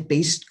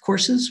project-based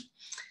courses.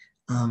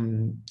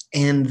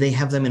 And they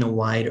have them in a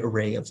wide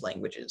array of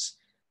languages.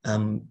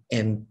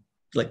 And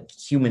like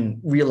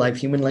real life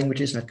human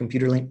languages, not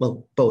computer language,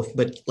 well, both,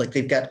 but like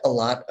they've got a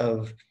lot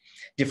of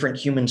different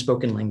human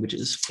spoken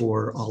languages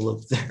for all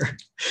of their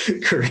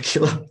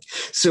curriculum.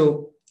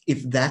 So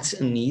if that's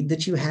a need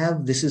that you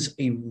have, this is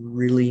a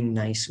really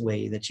nice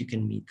way that you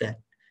can meet that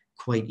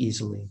quite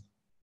easily.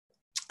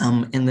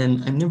 And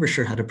then I'm never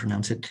sure how to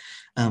pronounce it,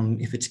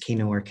 if it's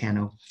Kano or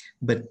Kano,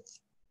 but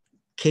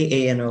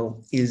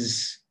Kano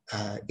is,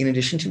 in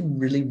addition to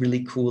really,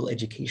 really cool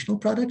educational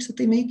products that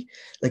they make,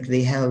 like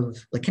they have,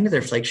 like kind of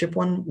their flagship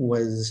one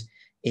was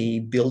a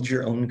build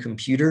your own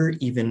computer,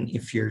 even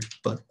if you're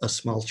but a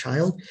small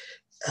child,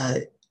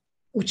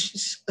 which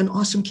is an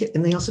awesome kit.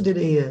 And they also did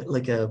a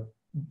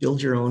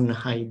build your own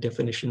high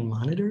definition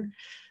monitor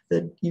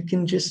that you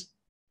can just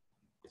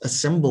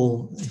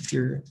assemble if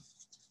you're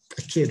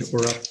a kid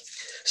or up.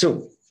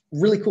 So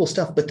really cool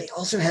stuff, but they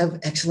also have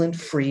excellent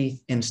free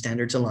and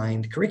standards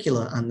aligned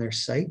curricula on their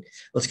site.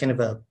 Well, it's kind of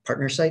a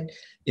partner site.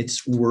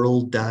 It's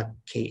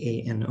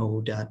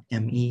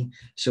world.kano.me.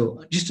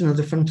 So just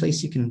another fun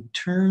place you can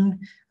turn.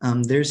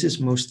 Theirs is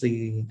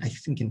mostly, I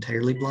think,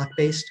 entirely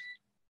block-based.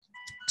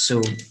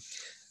 So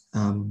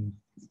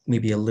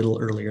maybe a little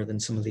earlier than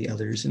some of the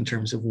others in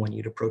terms of when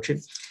you'd approach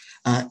it.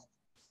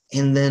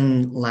 And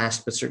then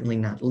last, but certainly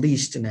not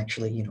least, and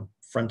actually,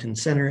 front and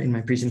center in my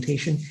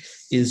presentation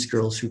is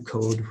Girls Who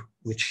Code,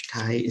 which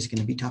Ty is going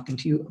to be talking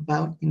to you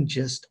about in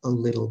just a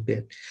little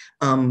bit.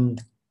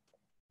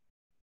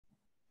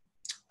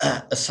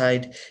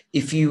 Aside,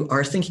 if you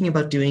are thinking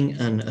about doing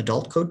an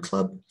adult code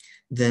club,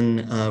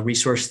 then a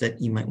resource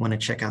that you might want to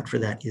check out for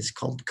that is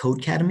called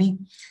Codecademy.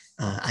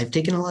 I've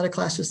taken a lot of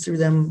classes through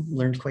them,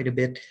 learned quite a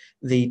bit.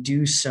 They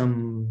do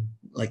some,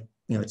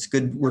 it's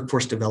good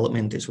workforce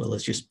development as well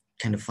as just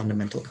kind of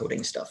fundamental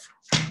coding stuff.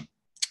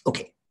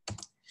 Okay.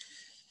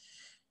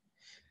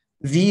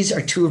 These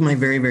are two of my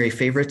very, very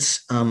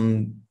favorites.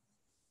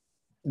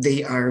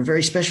 They are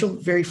very special,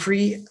 very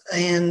free,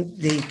 and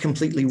they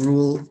completely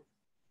rule.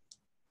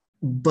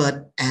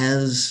 But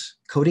as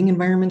coding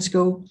environments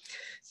go,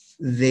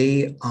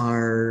 they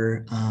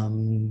are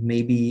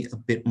maybe a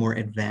bit more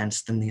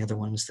advanced than the other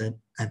ones that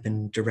I've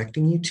been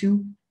directing you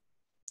to.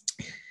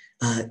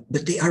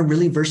 But they are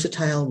really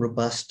versatile,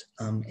 robust,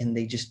 and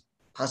they just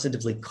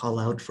positively call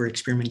out for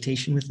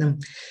experimentation with them.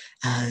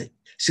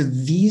 So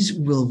these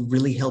will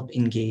really help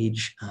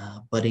engage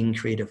budding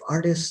creative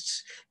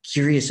artists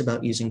curious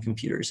about using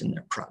computers in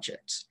their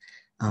projects.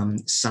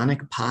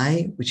 Sonic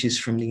Pi, which is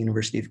from the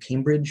University of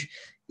Cambridge,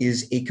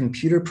 is a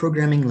computer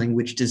programming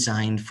language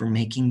designed for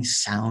making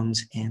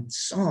sounds and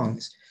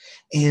songs.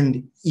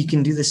 And you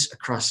can do this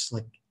across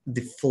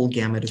the full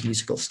gamut of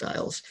musical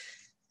styles.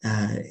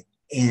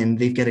 And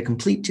they've got a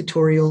complete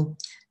tutorial.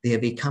 They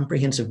have a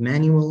comprehensive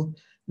manual.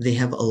 They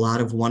have a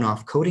lot of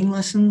one-off coding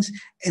lessons,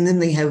 and then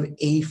they have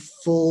a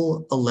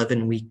full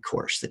 11-week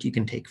course that you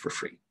can take for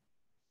free.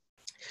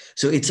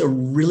 So it's a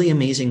really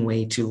amazing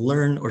way to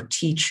learn or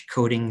teach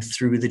coding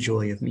through the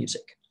joy of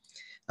music.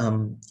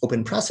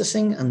 Open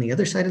Processing on the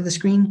other side of the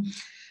screen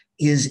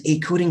is a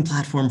coding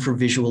platform for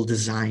visual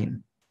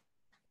design.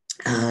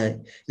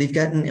 They've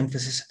got an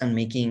emphasis on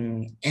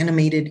making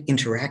animated,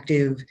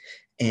 interactive,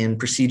 and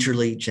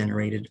procedurally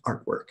generated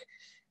artwork.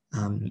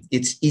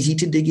 It's easy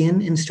to dig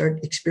in and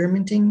start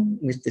experimenting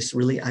with this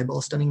really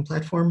eyeball-stunning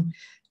platform.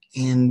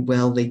 And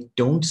while they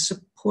don't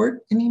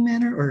support any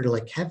manner or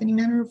have any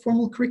manner of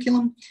formal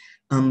curriculum,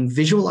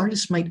 visual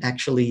artists might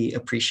actually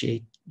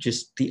appreciate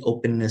just the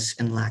openness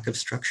and lack of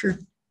structure.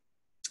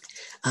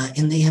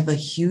 And they have a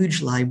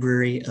huge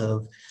library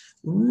of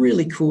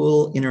really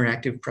cool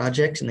interactive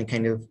projects, and they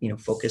kind of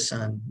focus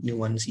on new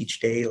ones each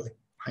day,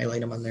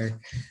 highlight them on their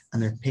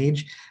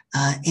page.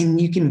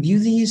 And you can view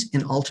these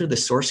and alter the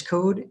source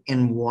code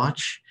and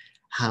watch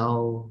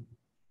how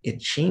it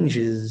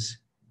changes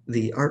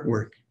the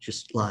artwork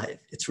just live.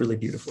 It's really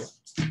beautiful.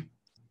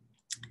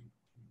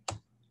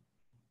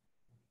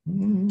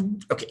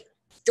 Okay.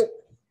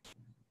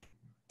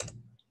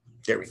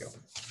 There we go.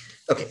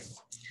 Okay.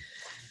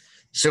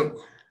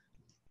 So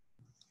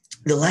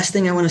the last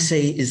thing I want to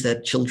say is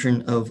that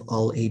children of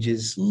all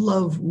ages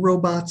love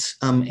robots,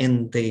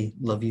 and they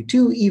love you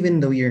too, even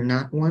though you're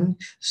not one.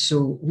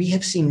 So we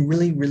have seen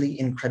really, really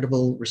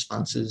incredible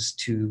responses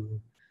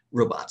to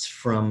robots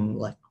from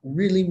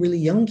really, really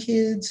young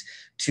kids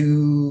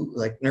to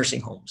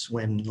nursing homes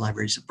when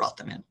libraries have brought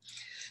them in.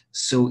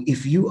 So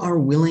if you are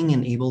willing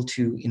and able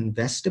to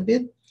invest a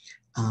bit,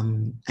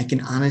 I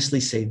can honestly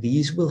say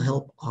these will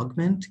help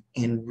augment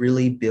and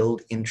really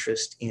build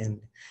interest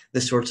in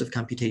the sorts of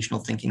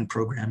computational thinking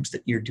programs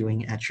that you're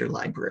doing at your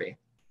library.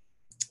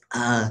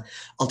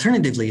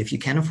 Alternatively, if you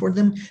can afford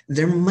them,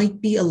 there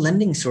might be a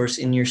lending source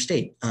in your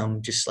state,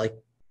 just like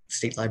the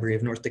State Library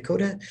of North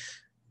Dakota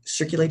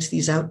circulates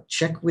these out.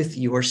 Check with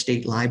your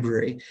state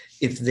library.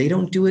 If they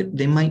don't do it,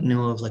 they might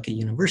know of a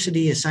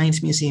university, a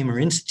science museum, or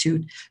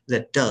institute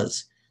that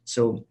does.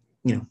 So,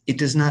 it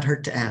does not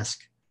hurt to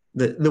ask.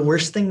 The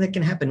worst thing that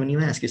can happen when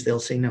you ask is they'll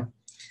say no.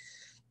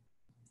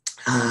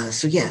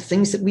 So yeah,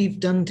 things that we've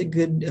done to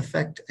good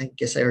effect. I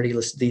guess I already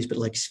listed these, but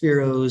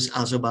Spheros,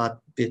 Ozobot,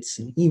 Bits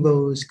and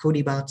Evos,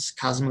 Codebots,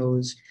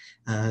 Cosmos,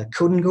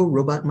 Code and Go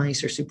robot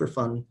mice are super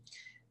fun,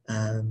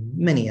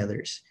 many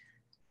others.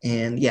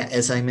 And yeah,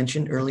 as I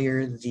mentioned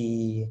earlier,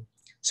 the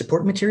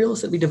support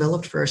materials that we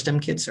developed for our STEM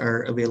kits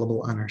are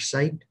available on our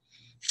site.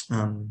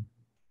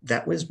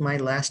 That was my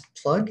last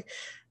plug.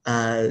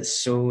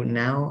 So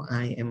now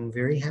I am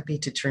very happy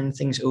to turn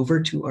things over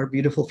to our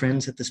beautiful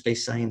friends at the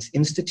Space Science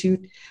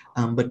Institute.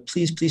 But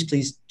please, please,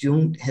 please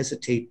don't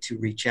hesitate to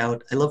reach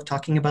out. I love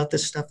talking about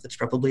this stuff. That's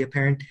probably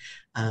apparent.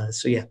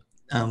 So yeah,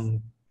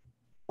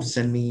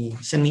 send me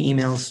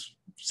emails,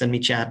 send me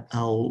chat.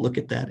 I'll look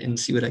at that and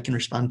see what I can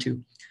respond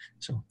to.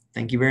 So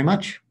thank you very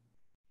much.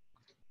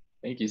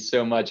 Thank you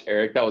so much,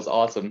 Eric. That was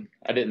awesome.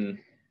 I didn't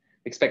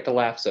expect to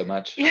laugh so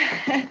much.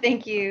 Yeah,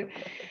 thank you.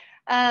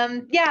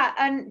 Yeah,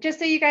 and just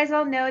so you guys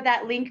all know,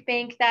 that link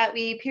bank that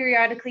we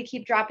periodically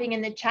keep dropping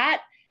in the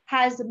chat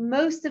has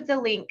most of the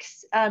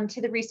links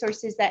to the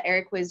resources that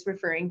Eric was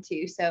referring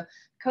to. So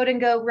Code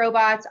and Go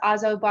robots,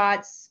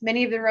 Ozobots,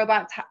 many of the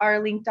robots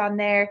are linked on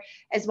there,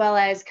 as well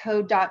as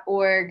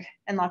code.org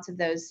and lots of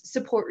those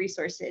support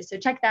resources. So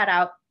check that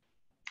out.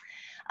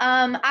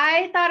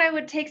 I thought I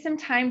would take some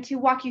time to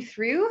walk you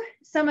through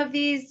some of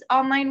these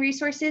online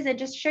resources and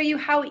just show you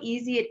how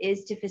easy it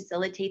is to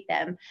facilitate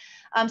them.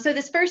 So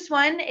this first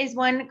one is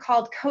one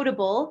called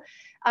Codable.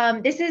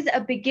 This is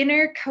a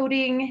beginner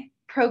coding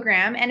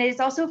program, and it is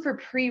also for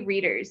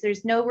pre-readers.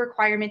 There's no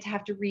requirement to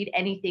have to read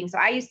anything. So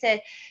I used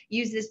to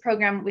use this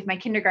program with my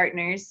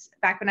kindergartners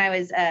back when I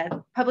was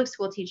a public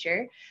school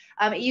teacher.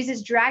 It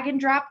uses drag and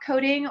drop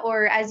coding,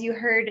 or as you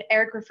heard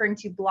Eric referring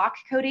to, block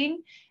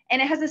coding.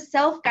 And it has a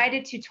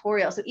self-guided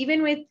tutorial. So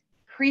even with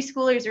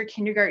preschoolers or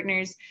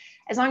kindergartners,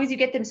 as long as you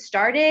get them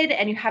started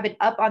and you have it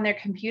up on their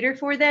computer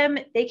for them,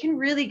 they can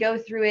really go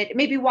through it,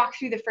 maybe walk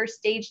through the first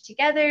stage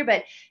together,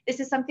 but this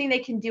is something they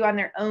can do on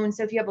their own.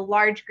 So if you have a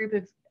large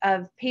group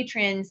of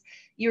patrons,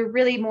 you're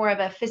really more of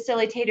a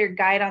facilitator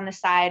guide on the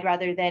side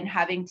rather than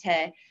having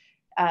to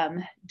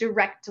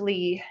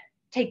directly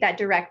take that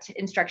direct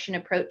instruction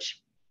approach.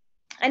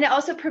 And it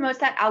also promotes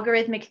that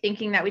algorithmic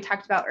thinking that we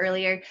talked about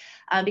earlier,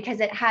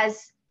 because it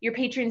has your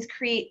patrons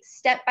create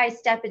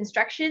step-by-step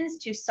instructions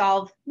to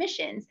solve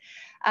missions.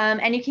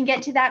 And you can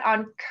get to that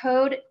on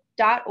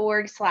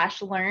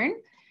code.org/learn.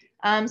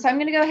 So I'm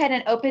gonna go ahead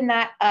and open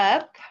that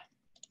up.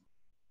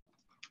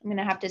 I'm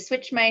gonna have to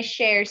switch my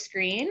share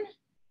screen.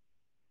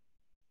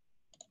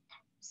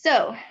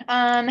 So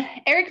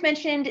Eric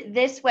mentioned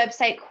this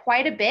website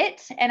quite a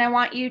bit, and I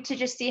want you to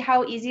just see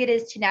how easy it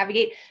is to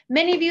navigate.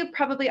 Many of you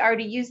probably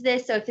already use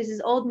this, so if this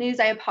is old news,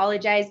 I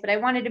apologize, but I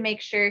wanted to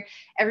make sure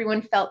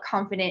everyone felt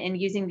confident in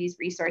using these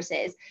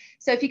resources.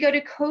 So if you go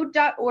to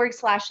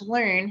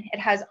code.org/learn, it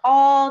has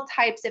all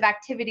types of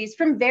activities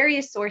from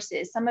various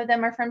sources. Some of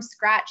them are from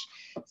Scratch,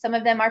 some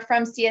of them are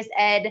from CS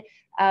Ed,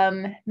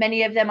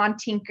 many of them on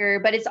Tinker,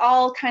 but it's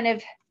all kind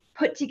of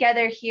put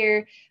together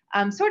here,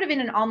 sort of in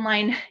an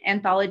online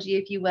anthology,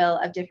 if you will,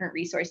 of different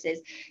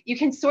resources. You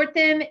can sort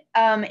them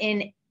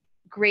in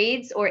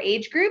grades or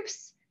age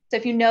groups. So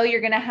if you know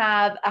you're going to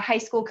have a high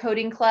school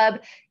coding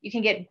club, you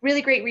can get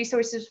really great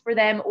resources for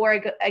them,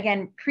 or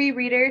again,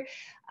 pre-reader.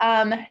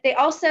 They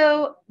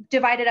also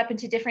divide it up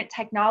into different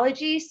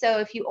technologies. So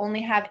if you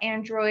only have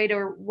Android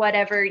or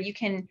whatever, you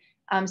can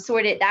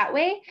sort it that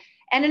way.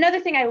 And another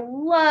thing I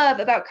love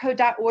about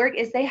code.org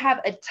is they have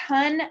a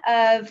ton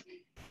of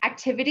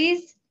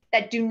activities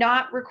that do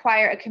not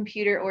require a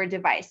computer or a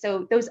device.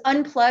 So those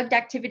unplugged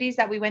activities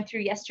that we went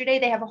through yesterday,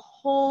 they have a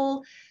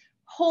whole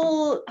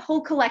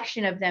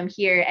collection of them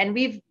here. And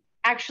we've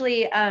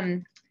actually,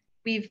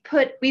 we've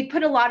put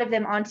a lot of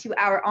them onto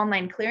our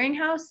online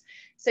clearinghouse.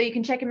 So you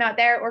can check them out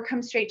there or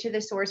come straight to the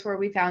source where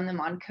we found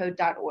them on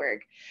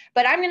code.org.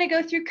 But I'm gonna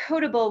go through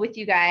Codable with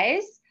you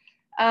guys.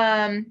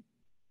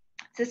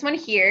 This one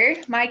here,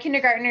 my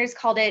kindergartners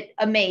called it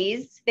a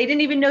maze. They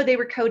didn't even know they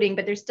were coding,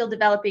 but they're still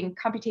developing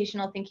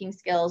computational thinking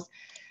skills,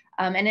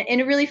 and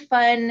in a really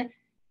fun,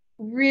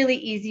 really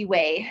easy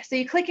way. So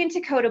you click into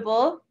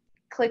Codable,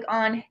 click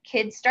on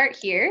Kids Start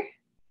Here.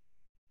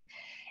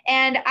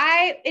 And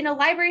in a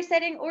library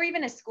setting or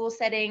even a school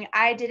setting,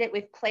 I did it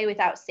with Play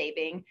Without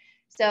Saving.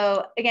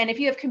 So again,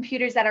 if you have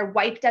computers that are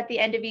wiped at the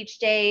end of each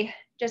day,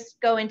 just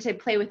go into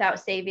Play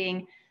Without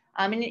Saving.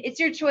 And it's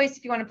your choice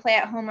if you want to play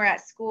at home or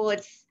at school.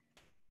 It's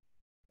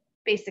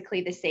basically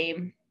the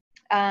same.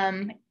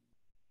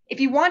 If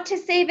you want to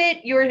save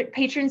it, your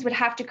patrons would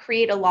have to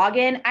create a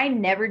login. I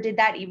never did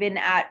that even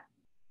at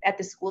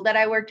the school that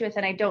I worked with,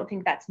 and I don't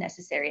think that's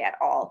necessary at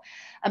all.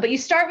 But you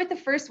start with the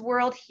first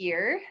world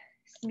here,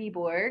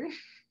 Smeborg.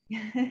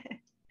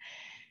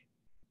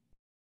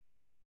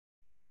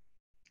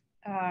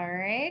 All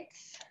right.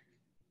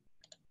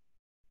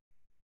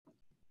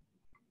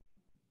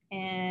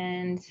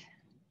 And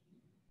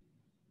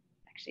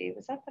actually,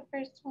 was that the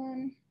first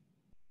one?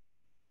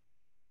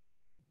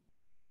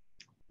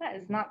 That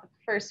is not the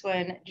first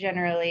one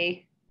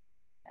generally.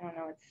 I don't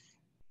know,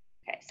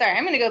 okay, sorry,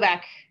 I'm gonna go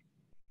back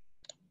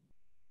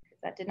because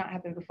that did not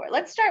happen before.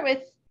 Let's start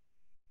with,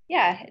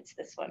 yeah, it's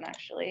this one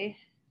actually.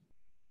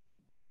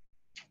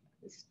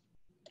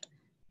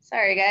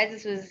 Sorry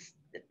guys,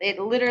 it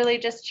literally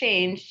just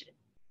changed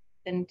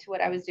into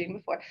what I was doing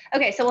before.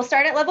 Okay, so we'll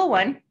start at level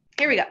 1.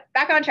 Here we go,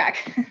 back on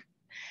track.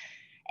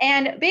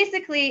 And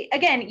basically,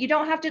 again, you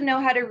don't have to know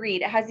how to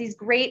read. It has these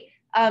great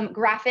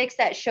graphics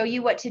that show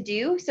you what to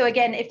do. So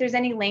again, if there's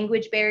any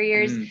language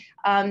barriers,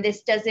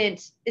 this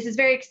is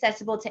very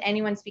accessible to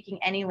anyone speaking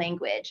any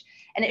language.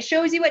 And it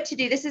shows you what to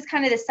do. This is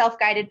kind of the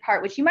self-guided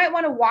part, which you might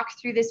want to walk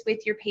through this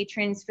with your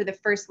patrons for the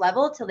first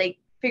level till they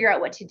figure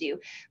out what to do.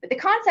 But the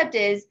concept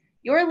is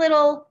your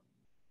little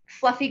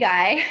fluffy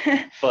guy,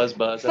 Buzz,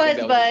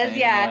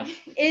 yeah,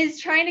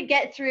 is trying to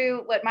get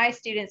through what my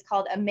students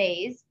called a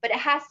maze, but it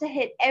has to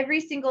hit every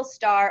single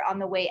star on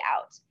the way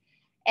out.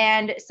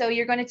 And so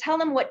you're going to tell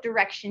them what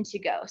direction to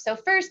go. So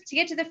first, to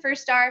get to the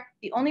first star,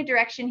 the only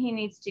direction he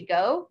needs to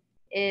go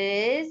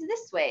is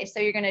this way. So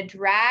you're going to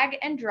drag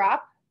and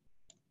drop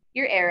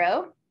your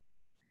arrow,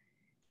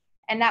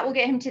 and that will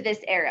get him to this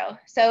arrow.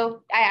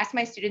 So I asked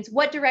my students,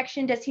 what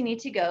direction does he need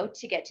to go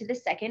to get to the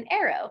second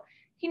arrow?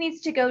 He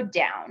needs to go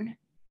down.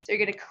 So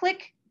you're going to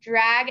click,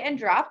 drag, and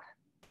drop.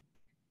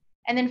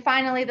 And then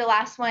finally, the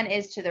last one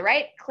is to the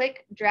right,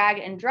 click, drag,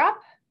 and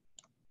drop.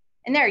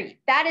 And there,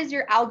 that is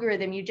your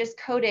algorithm. You just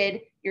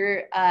coded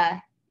your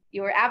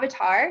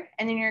avatar,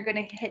 and then you're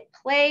going to hit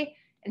play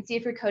and see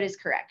if your code is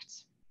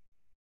correct.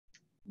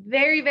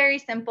 Very, very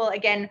simple.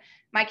 Again,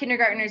 my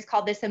kindergartners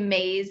called this a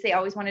maze. They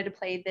always wanted to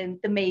play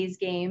the maze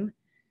game.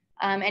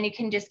 And you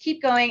can just keep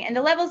going. And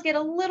the levels get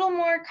a little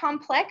more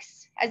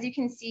complex, as you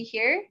can see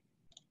here.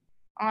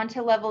 On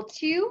to level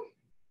 2.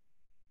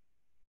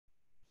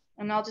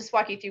 And I'll just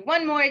walk you through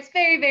one more. It's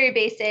very, very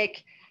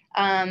basic.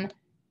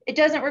 It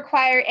doesn't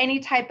require any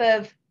type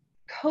of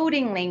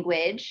coding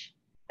language.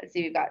 Let's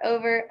see, we've got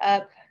over,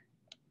 up,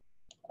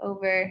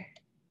 over,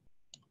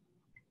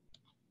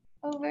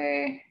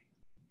 over.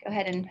 Go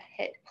ahead and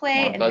hit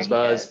play. And buzz,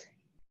 buzz.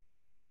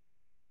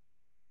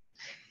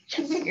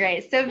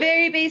 Right, so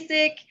very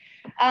basic.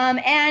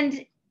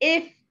 And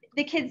if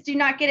the kids do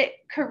not get it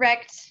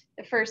correct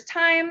the first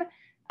time,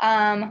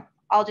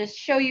 I'll just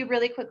show you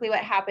really quickly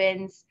what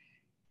happens.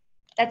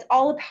 That's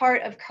all a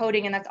part of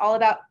coding, and that's all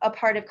about a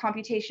part of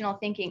computational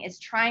thinking, is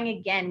trying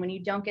again when you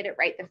don't get it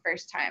right the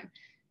first time.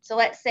 So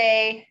let's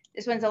say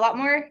this one's a lot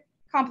more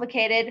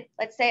complicated.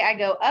 Let's say I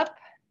go up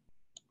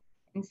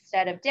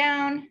instead of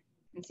down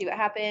and see what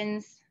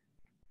happens.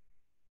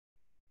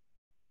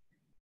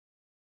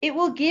 It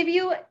will give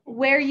you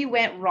where you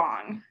went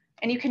wrong,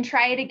 and you can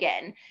try it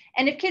again.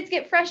 And if kids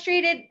get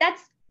frustrated,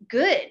 that's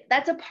good.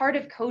 That's a part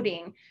of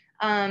coding.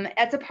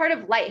 That's a part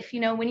of life.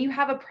 You know, when you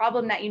have a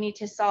problem that you need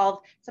to solve,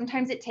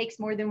 sometimes it takes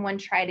more than one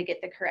try to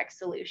get the correct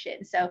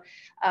solution. So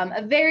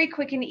a very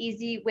quick and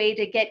easy way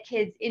to get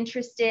kids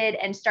interested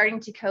and starting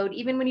to code,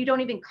 even when you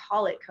don't even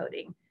call it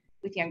coding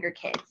with younger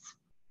kids.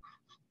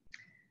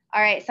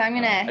 All right, so I'm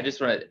gonna. I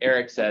just want to,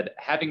 Eric said,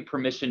 having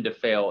permission to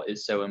fail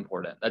is so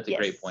important. That's a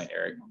great point,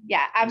 Eric.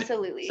 Yeah,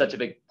 absolutely. Such a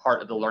big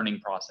part of the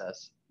learning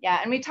process. Yeah,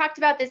 and we talked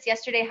about this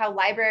yesterday, how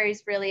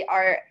libraries really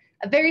are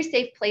a very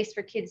safe place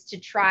for kids to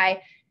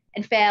try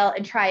and fail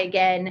and try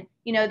again.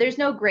 You know, there's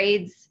no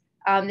grades.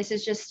 This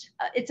is just,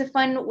 it's a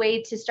fun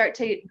way to start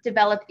to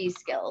develop these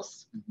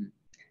skills.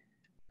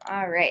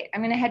 All right,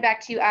 I'm gonna head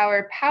back to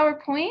our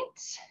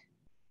PowerPoint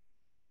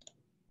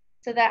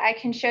so that I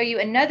can show you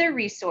another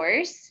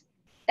resource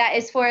that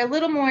is for a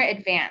little more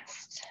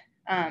advanced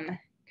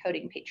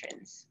coding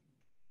patrons.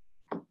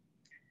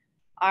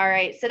 All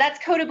right, so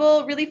that's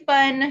Codable, really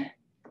fun,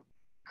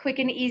 quick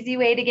and easy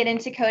way to get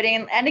into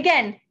coding. And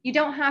again, you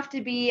don't have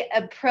to be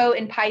a pro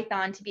in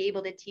Python to be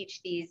able to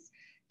teach these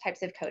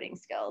types of coding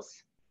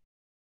skills.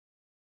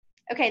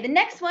 Okay, the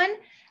next one,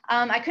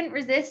 I couldn't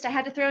resist. I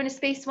had to throw in a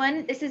space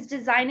one. This is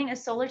designing a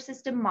solar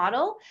system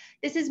model.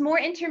 This is more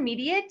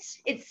intermediate.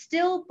 It's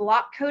still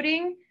block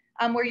coding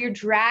where you're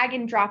drag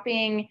and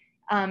dropping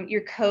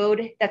your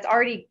code that's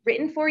already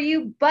written for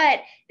you, but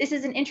this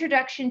is an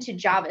introduction to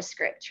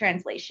JavaScript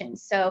translation.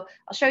 So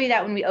I'll show you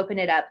that when we open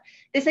it up.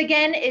 This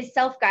again is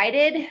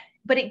self-guided,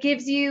 but it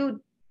gives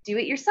you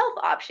do-it-yourself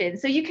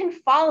options. So you can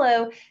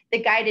follow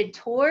the guided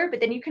tour, but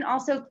then you can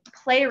also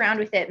play around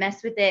with it,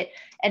 mess with it,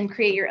 and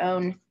create your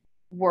own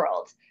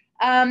world.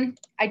 I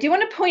do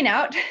want to point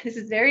out, this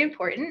is very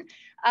important,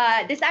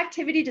 this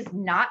activity does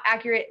not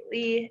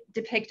accurately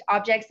depict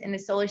objects in the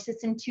solar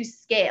system to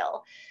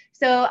scale.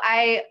 So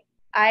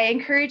I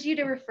encourage you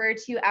to refer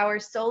to our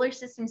Solar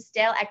System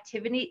Scale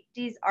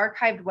Activities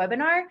archived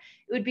webinar.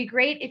 It would be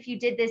great if you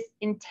did this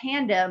in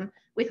tandem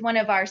with one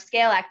of our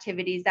scale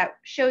activities that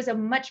shows a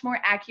much more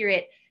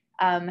accurate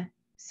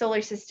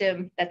solar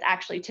system that's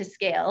actually to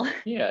scale.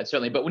 Yeah,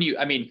 certainly. But when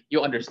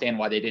you'll understand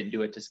why they didn't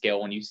do it to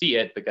scale when you see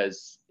it,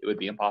 because it would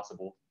be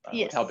impossible.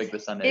 Yes. How big the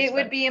sun is. It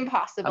would be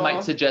impossible. I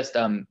might suggest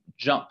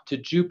Jump to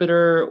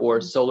Jupiter or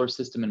Solar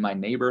System in My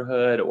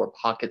Neighborhood or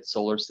Pocket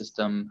Solar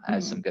System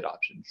has some good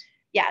options.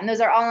 Yeah, and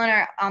those are all in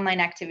our online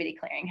activity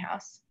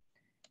clearinghouse.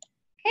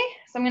 Okay,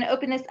 so I'm going to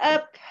open this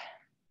up.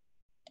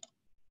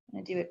 I'm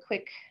going to do a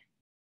quick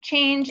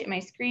change in my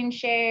screen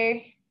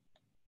share.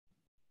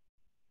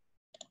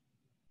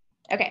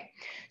 Okay,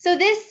 so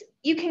this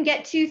you can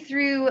get to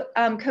through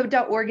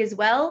code.org as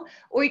well,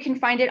 or you can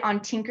find it on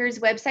Tinker's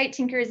website.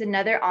 Tinker is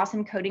another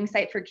awesome coding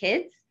site for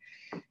kids.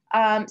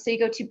 So you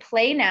go to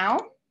Play Now,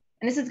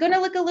 And this is going to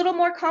look a little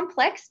more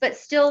complex, but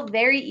still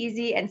very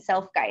easy and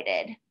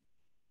self-guided.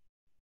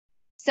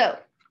 So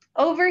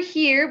over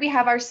here, we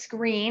have our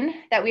screen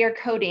that we are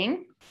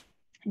coding.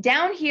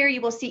 Down here,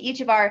 you will see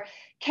each of our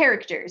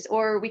characters,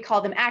 or we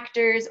call them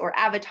actors or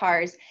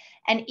avatars.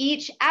 And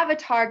each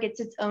avatar gets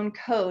its own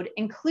code,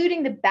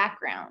 including the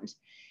background.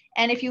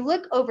 And if you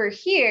look over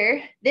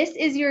here, this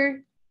is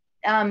your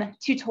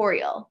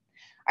tutorial. All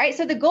right,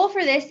 so the goal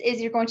for this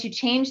is you're going to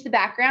change the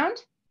background,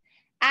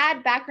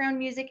 add background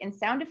music and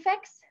sound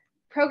effects,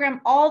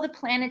 program all the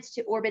planets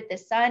to orbit the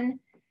sun,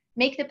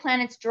 make the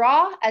planets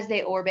draw as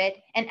they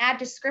orbit, and add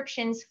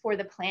descriptions for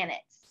the planets.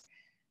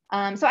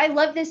 So I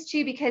love this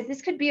too, because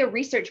this could be a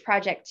research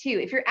project too.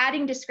 If you're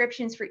adding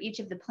descriptions for each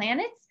of the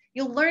planets,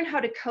 you'll learn how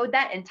to code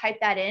that and type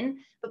that in.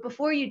 But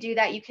before you do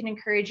that, you can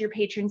encourage your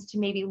patrons to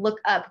maybe look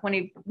up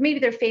maybe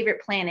their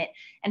favorite planet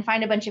and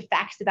find a bunch of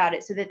facts about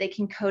it so that they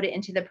can code it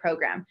into the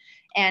program.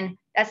 And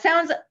that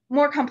sounds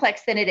more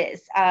complex than it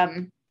is.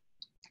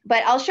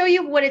 But I'll show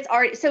you what it's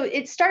already, so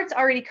it starts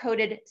already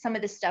coded some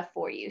of this stuff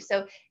for you.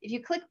 So if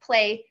you click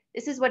play,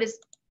 this is what is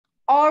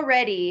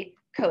already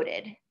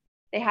coded.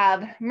 They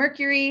have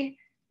Mercury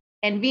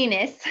and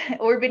Venus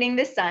orbiting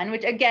the sun,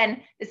 which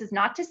again, this is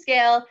not to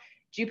scale.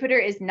 Jupiter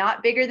is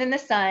not bigger than the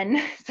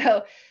sun.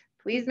 So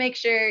please make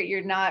sure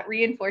you're not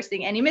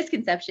reinforcing any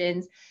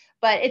misconceptions,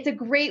 but it's a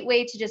great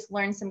way to just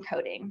learn some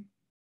coding.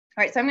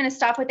 All right, so I'm going to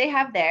stop what they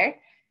have there.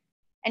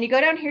 And you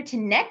go down here to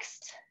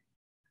next,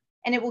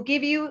 and it will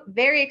give you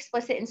very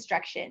explicit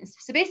instructions.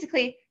 So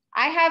basically,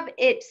 I have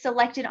it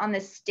selected on the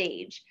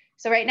stage.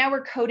 So right now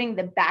we're coding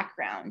the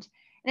background,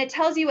 and it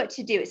tells you what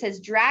to do. It says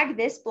drag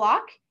this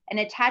block and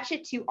attach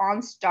it to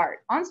on start.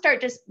 On start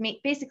just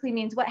basically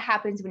means what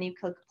happens when you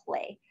click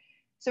play.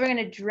 So we're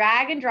going to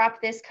drag and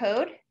drop this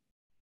code,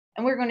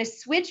 and we're going to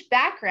switch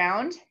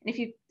background. And if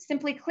you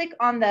simply click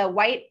on the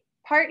white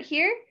part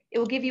here, it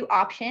will give you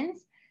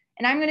options.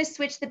 And I'm going to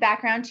switch the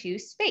background to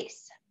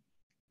space.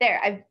 There,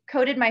 I've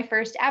coded my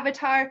first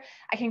avatar.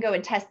 I can go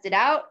and test it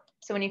out.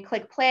 So when you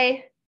click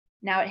play,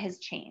 now it has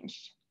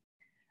changed.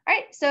 All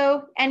right,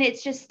 so, and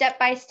it's just step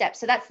by step.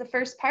 So that's the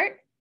first part.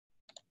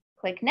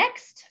 Click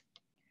next.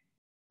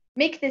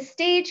 Make the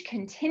stage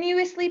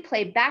continuously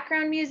play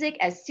background music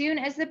as soon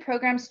as the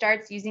program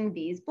starts using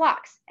these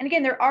blocks. And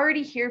again, they're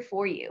already here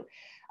for you.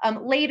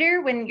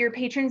 Later, when your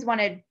patrons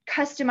want to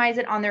customize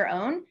it on their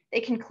own,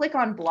 they can click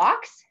on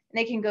blocks and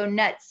they can go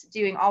nuts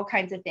doing all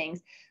kinds of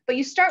things. But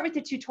you start with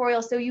the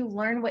tutorial so you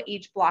learn what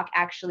each block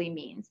actually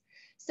means.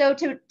 So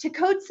to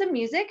code some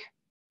music,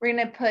 we're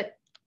going to put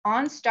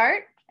on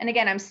start. And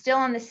again, I'm still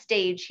on the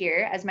stage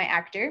here as my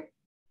actor.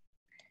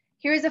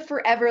 Here is a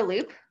forever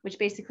loop, which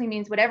basically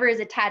means whatever is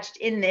attached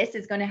in this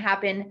is going to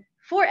happen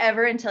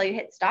forever until you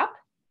hit stop.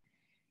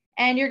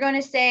 And you're going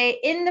to say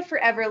in the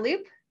forever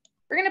loop,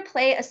 we're going to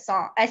play a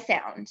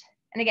sound.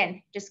 And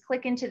again, just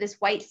click into this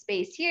white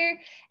space here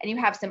and you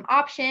have some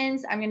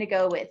options. I'm going to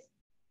go with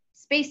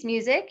space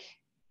music.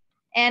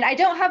 And I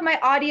don't have my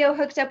audio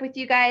hooked up with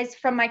you guys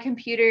from my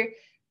computer,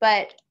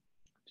 but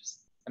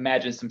just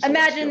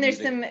imagine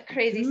there's some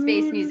crazy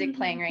space music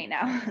playing right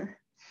now.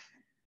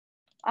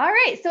 All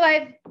right, so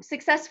I've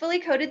successfully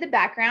coded the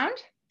background.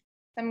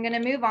 So I'm going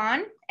to move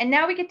on. And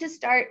now we get to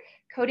start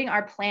coding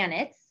our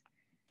planets.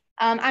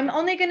 I'm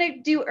only going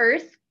to do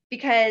Earth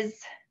because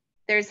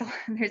there's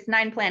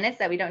 9 planets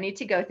that we don't need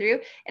to go through.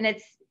 And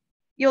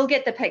you'll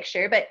get the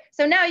picture. But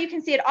so now you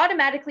can see it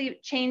automatically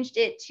changed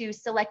it to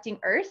selecting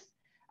Earth.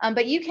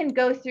 But you can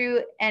go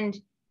through and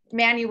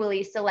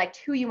manually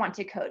select who you want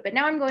to code. But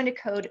now I'm going to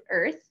code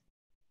Earth.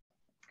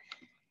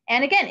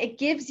 And again, it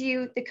gives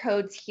you the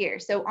codes here.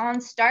 So on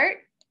start,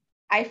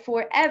 I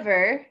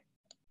forever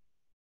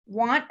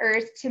want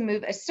Earth to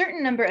move a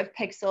certain number of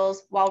pixels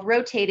while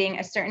rotating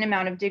a certain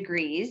amount of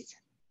degrees.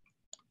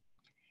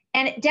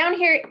 And down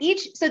here,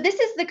 so this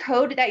is the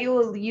code that you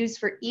will use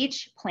for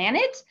each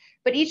planet,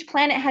 but each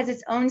planet has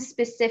its own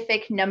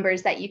specific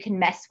numbers that you can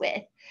mess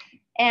with.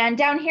 And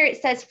down here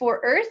it says for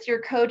Earth,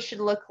 your code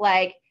should look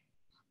like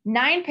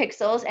 9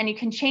 pixels, and you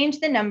can change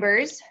the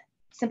numbers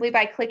simply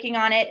by clicking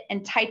on it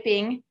and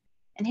typing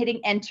and hitting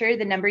enter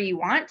the number you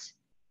want.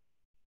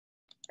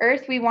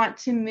 Earth, we want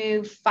to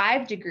move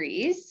 5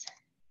 degrees.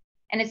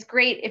 And it's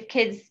great if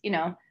kids,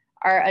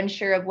 are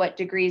unsure of what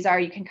degrees are,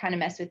 you can kind of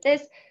mess with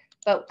this,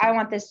 but I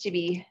want this to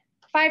be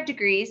 5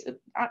 degrees,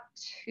 not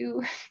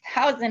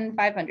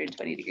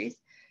 2,520 degrees,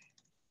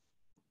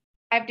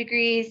 5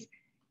 degrees.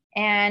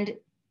 And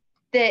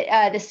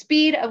the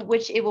speed of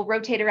which it will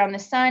rotate around the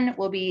sun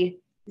will be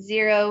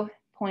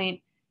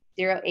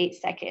 0.08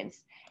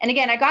 seconds. And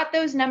again, I got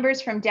those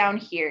numbers from down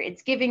here.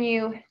 It's giving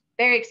you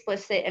very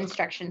explicit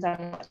instructions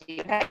on what to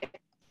do.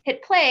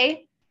 Hit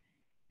play.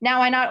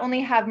 Now I not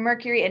only have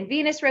Mercury and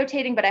Venus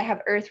rotating, but I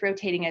have Earth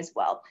rotating as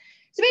well.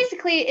 So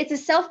basically, it's a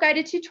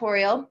self-guided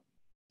tutorial.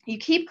 You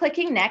keep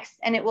clicking next,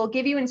 and it will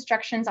give you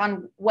instructions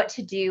on what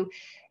to do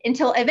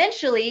until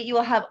eventually you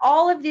will have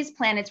all of these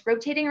planets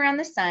rotating around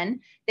the sun.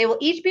 They will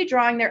each be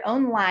drawing their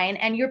own line,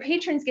 and your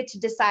patrons get to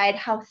decide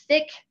how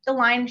thick the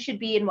line should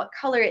be and what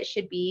color it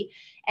should be.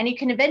 And you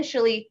can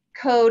eventually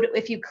code,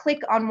 if you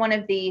click on one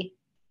of the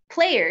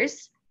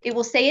players, it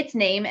will say its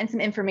name and some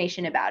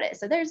information about it.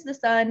 So there's the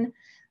sun,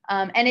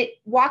 and it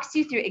walks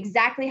you through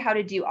exactly how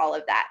to do all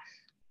of that.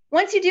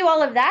 Once you do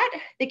all of that,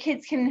 the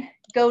kids can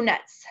go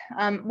nuts.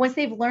 Once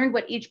they've learned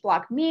what each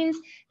block means,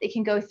 they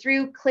can go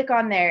through, click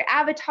on their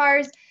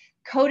avatars,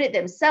 code it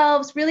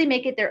themselves, really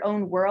make it their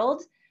own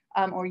world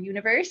or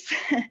universe.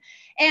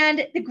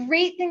 And the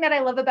great thing that I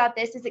love about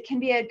this is it can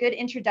be a good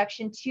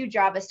introduction to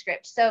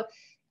JavaScript. So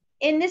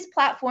in this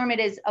platform, it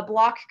is a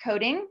block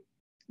coding.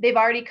 They've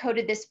already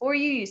coded this for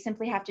you. You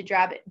simply have to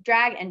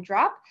drag and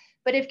drop.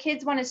 But if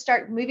kids want to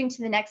start moving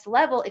to the next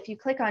level, if you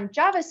click on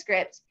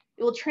JavaScript,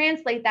 it will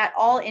translate that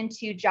all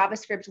into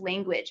JavaScript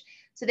language.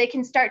 So they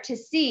can start to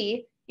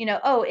see, you know,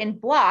 oh, in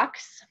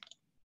blocks,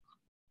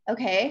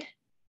 okay,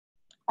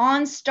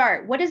 on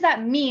start. What does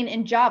that mean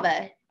in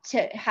Java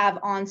to have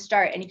on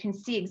start? And you can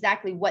see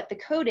exactly what the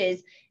code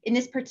is in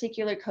this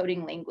particular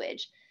coding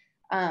language.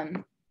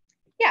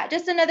 Yeah,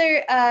 just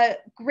another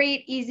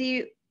great,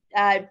 easy,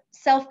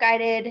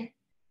 self-guided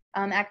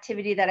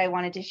activity that I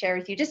wanted to share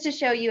with you, just to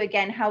show you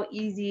again how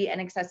easy and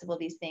accessible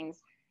these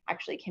things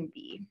actually can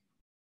be.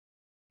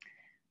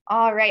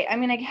 All right,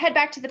 I'm gonna head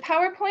back to the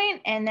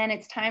PowerPoint, and then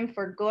it's time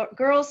for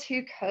Girls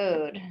Who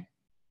Code.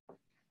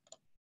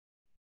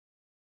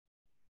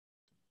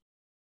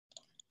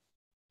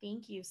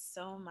 Thank you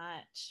so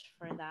much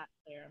for that,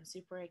 Claire. I'm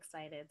super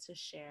excited to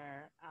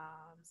share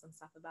some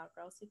stuff about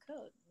Girls Who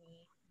Code. Let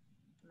me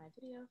do my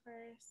video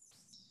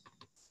first.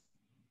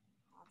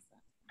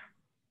 Awesome.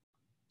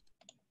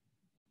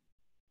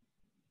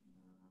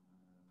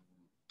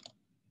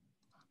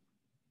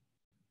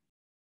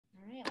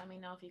 All right, let me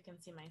know if you can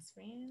see my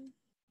screen.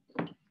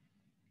 All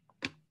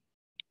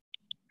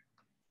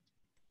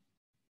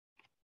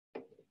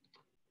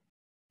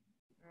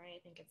right, I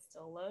think it's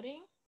still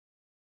loading.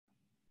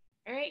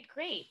 All right,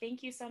 great.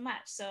 Thank you so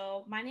much.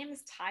 So my name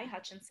is Ty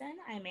Hutchinson.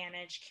 I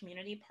manage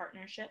community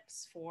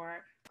partnerships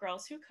for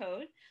Girls Who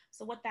Code.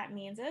 So what that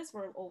means is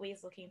we're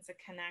always looking to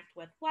connect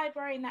with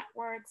library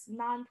networks,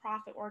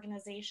 nonprofit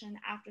organization,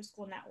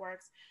 after-school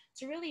networks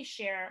to really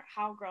share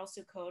how Girls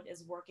Who Code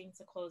is working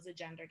to close the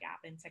gender gap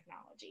in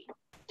technology.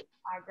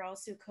 Our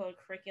Girls Who Code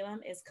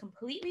curriculum is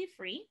completely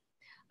free.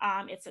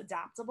 It's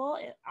adaptable.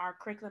 Our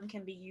curriculum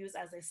can be used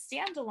as a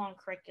standalone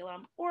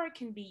curriculum, or it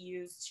can be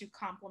used to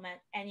complement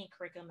any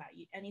curriculum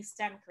any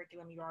STEM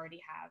curriculum you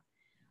already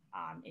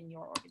have in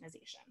your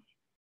organization.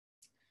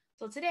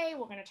 So today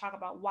we're going to talk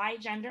about why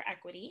gender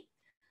equity.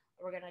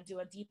 We're going to do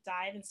a deep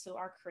dive into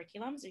our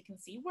curriculum so you can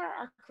see where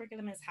our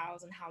curriculum is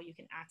housed and how you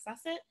can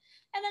access it,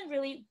 and then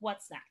really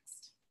what's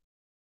next.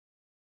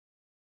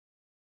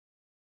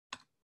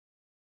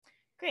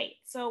 Great.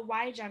 So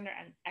why gender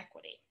and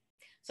equity?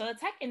 So the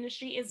tech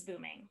industry is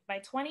booming. By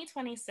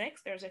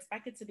 2026, there's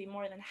expected to be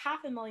more than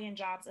 500,000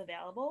 jobs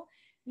available,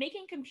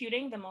 making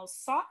computing the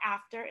most sought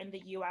after in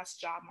the US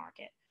job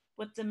market,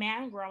 with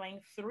demand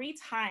growing 3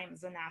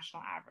 times the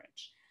national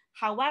average.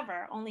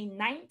 However, only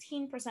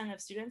 19% of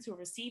students who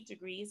receive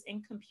degrees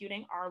in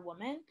computing are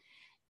women,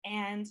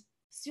 and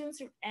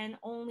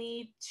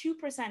only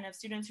 2% of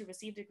students who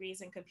receive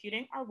degrees in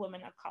computing are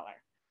women of color.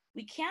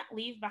 We can't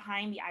leave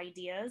behind the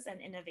ideas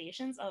and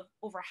innovations of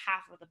over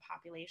half of the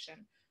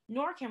population,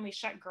 nor can we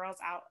shut girls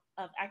out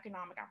of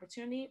economic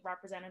opportunity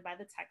represented by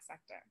the tech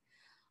sector.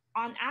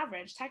 On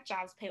average, tech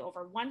jobs pay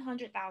over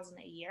 $100,000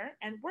 a year,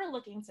 and we're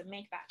looking to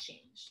make that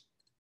change.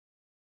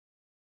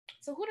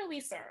 So who do we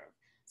serve?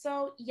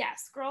 So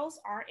yes, girls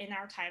are in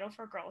our title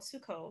for Girls Who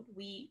Code.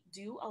 We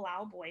do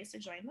allow boys to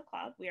join the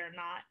club. We are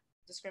not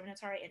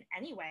discriminatory in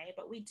any way,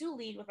 but we do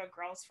lead with a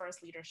girls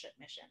first leadership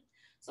mission.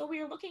 So we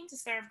are looking to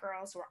serve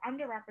girls who are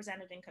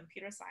underrepresented in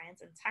computer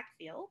science and tech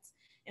fields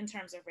in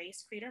terms of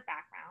race, creed, or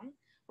background.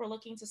 We're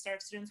looking to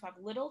serve students who have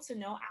little to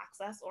no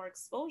access or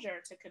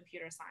exposure to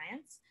computer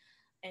science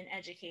in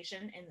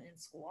education and in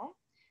school.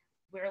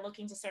 We're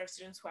looking to serve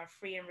students who are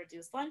free and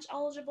reduced lunch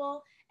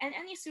eligible, and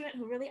any student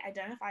who really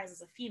identifies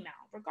as a female,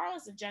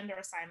 regardless of gender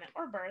assignment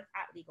or birth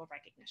at legal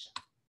recognition.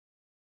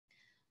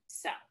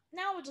 So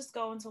now we'll just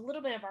go into a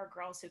little bit of our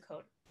Girls Who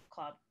Code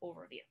Club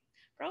overview.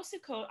 Girls Who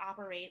Code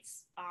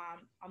operates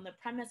on the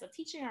premise of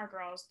teaching our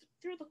girls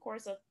through the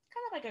course of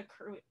kind of like a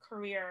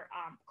career,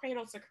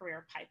 cradle to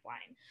career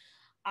pipeline.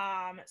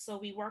 So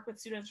we work with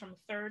students from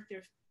third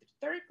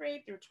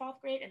grade through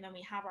 12th grade, and then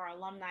we have our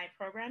alumni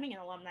programming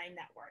and alumni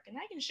network. And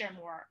I can share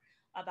more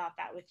about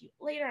that with you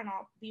later, and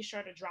I'll be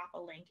sure to drop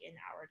a link in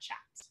our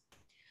chat.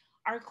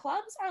 Our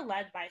clubs are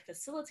led by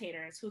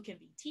facilitators who can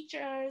be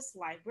teachers,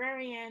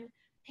 librarian,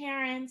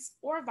 parents,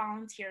 or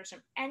volunteers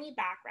from any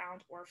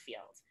background or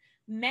field.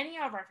 Many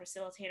of our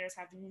facilitators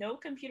have no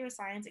computer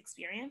science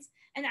experience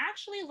and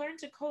actually learn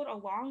to code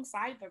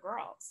alongside the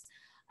girls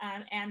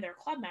and their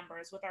club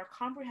members with our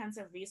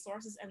comprehensive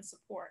resources and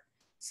support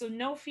So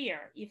no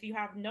fear. If you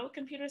have no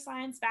computer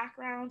science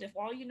background, if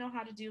all you know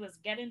how to do is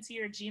get into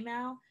your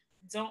Gmail,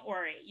 don't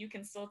worry. You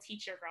can still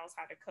teach your girls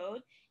how to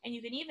code, and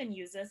you can even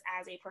use this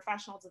as a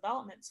professional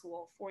development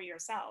tool for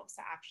yourselves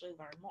to actually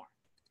learn more.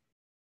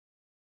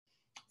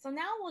 So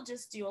now we'll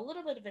just do a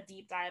little bit of a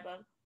deep dive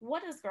of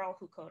what does Girl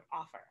Who Code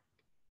offer?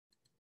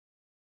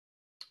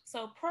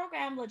 So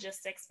program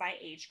logistics by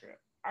age group.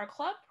 Our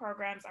club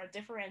programs are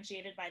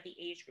differentiated by the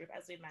age group,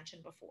 as we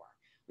mentioned before.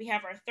 We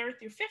have our 3rd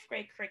through 5th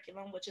grade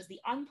curriculum, which is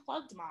the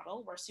unplugged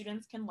model, where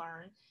students can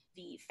learn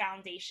the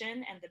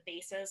foundation and the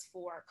basis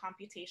for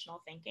computational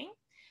thinking,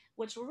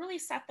 which will really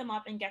set them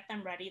up and get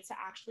them ready to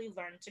actually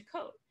learn to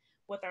code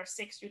with our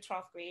 6th through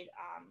 12th grade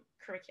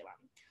curriculum.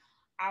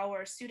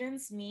 Our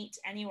students meet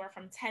anywhere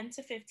from 10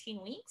 to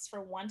 15 weeks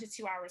for 1 to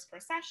 2 hours per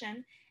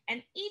session.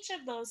 And each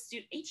of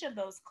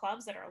those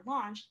clubs that are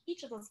launched,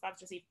 each of those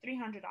clubs receive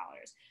 $300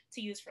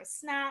 to use for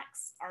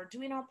snacks,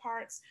 Arduino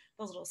parts,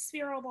 those little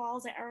sphero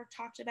balls that Eric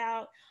talked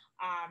about,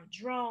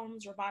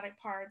 drones, robotic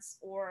parts,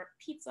 or a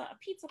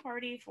pizza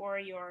party for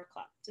your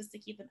club, just to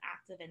keep them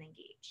active and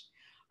engaged.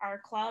 Our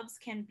clubs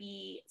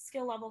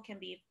skill level can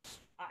be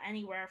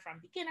anywhere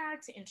from beginner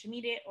to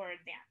intermediate or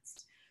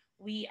advanced.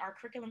 Our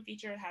curriculum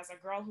feature has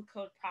a Girl Who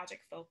Code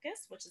project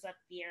focus, which is their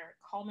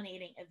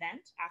culminating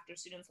event after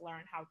students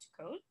learn how to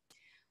code.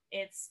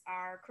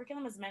 Our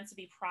curriculum is meant to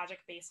be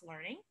project-based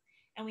learning,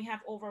 and we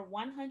have over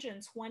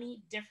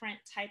 120 different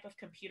type of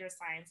computer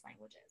science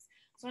languages.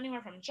 So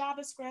anywhere from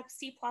JavaScript,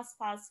 C++,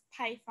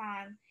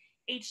 Python,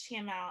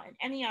 HTML, and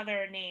any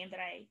other name that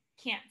I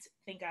can't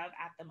think of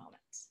at the moment.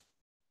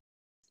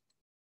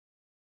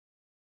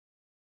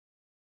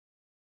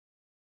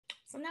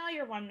 So now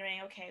you're wondering,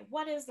 okay,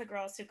 what is the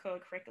Girls Who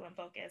Code curriculum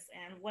focus,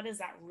 and what does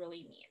that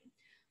really mean?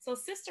 So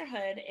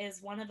sisterhood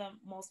is one of the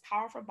most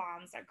powerful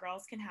bonds that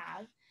girls can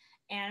have,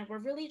 and we're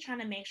really trying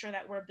to make sure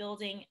that we're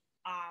building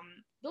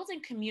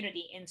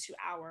community into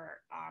our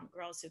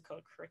Girls Who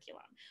Code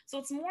curriculum. So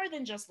it's more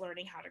than just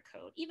learning how to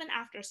code. Even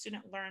after a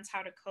student learns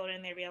how to code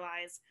and they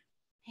realize,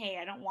 hey,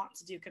 I don't want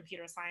to do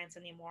computer science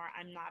anymore,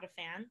 I'm not a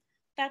fan,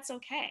 that's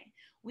okay.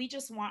 We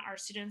just want our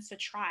students to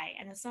try.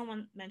 And as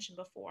someone mentioned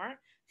before,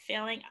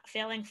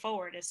 failing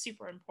forward is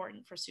super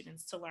important for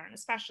students to learn,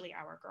 especially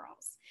our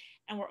girls.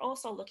 And we're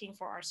also looking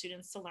for our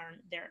students to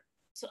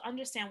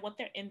understand what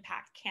their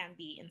impact can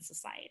be in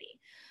society.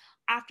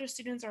 After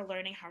students are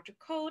learning how to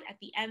code, at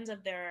the end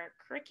of their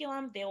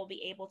curriculum, they will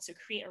be able to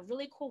create a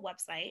really cool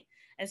website.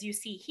 As you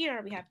see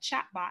here, we have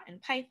chatbot in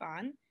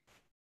Python.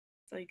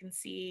 So you can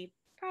see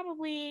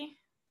probably,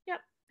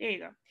 yep, there you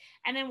go.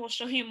 And then we'll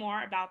show you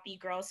more about the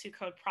Girls Who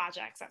Code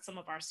projects that some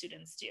of our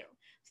students do.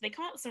 So they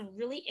come up with some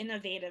really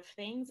innovative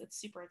things. It's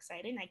super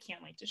exciting. I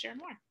can't wait to share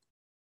more.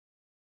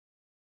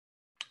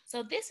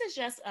 So this is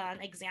just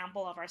an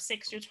example of our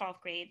 6th through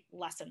 12th grade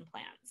lesson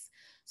plans.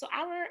 So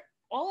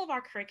all of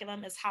our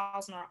curriculum is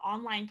housed in our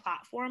online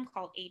platform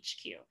called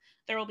HQ.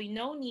 There will be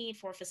no need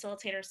for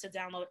facilitators to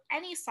download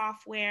any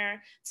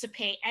software, to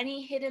pay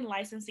any hidden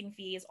licensing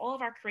fees. All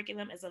of our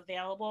curriculum is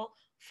available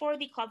for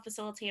the club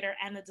facilitator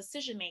and the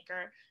decision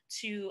maker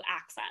to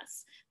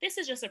access. This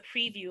is just a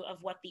preview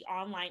of what the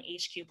online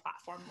HQ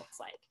platform looks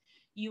like.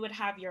 You would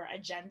have your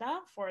agenda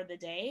for the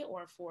day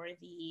or for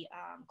the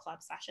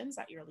club sessions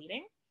that you're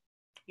leading,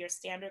 your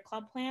standard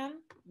club plan,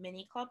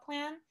 mini club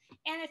plan.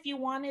 And if you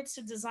wanted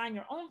to design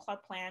your own club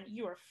plan,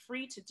 you are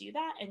free to do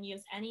that and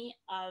use any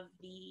of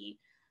the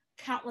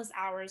countless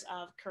hours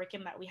of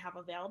curriculum that we have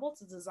available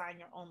to design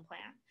your own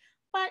plan.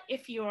 But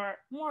if you're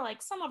more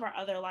like some of our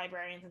other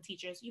librarians and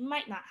teachers, you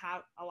might not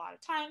have a lot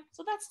of time,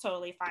 so that's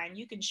totally fine.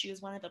 You can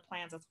choose one of the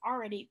plans that's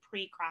already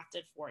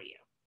pre-crafted for you.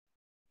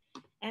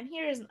 And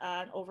here's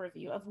an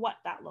overview of what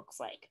that looks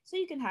like. So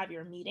you can have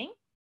your meeting.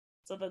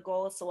 So the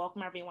goal is to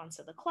welcome everyone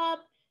to the club.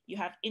 You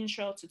have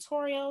intro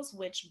tutorials,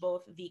 which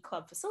both the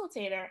club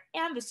facilitator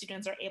and the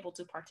students are able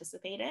to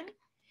participate in.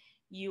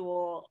 You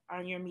will,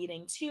 on your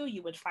meeting too,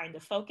 you would find a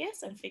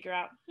focus and figure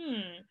out,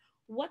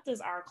 what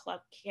does our club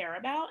care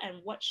about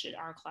and what should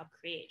our club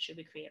create? Should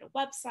we create a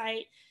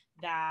website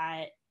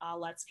that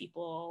lets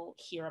people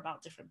hear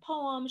about different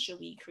poems? Should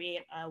we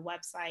create a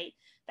website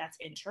that's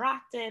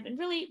interactive, and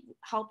really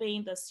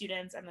helping the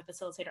students and the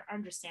facilitator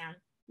understand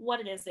what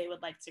it is they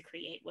would like to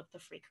create with the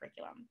free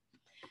curriculum.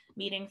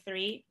 Meeting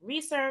 3,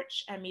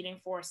 research, and meeting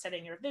 4,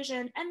 setting your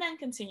vision, and then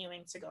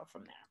continuing to go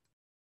from there.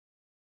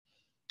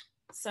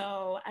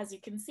 So as you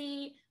can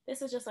see,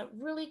 this is just a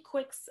really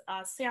quick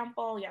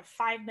sample. You have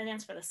 5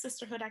 minutes for the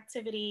sisterhood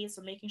activity,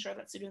 so making sure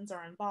that students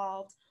are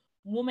involved.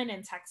 Women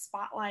in Tech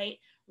Spotlight,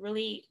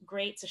 really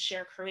great to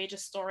share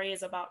courageous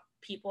stories about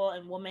people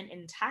and women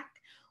in tech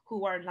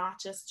who are not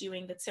just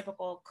doing the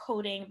typical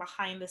coding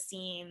behind the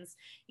scenes.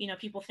 You know,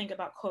 people think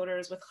about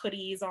coders with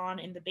hoodies on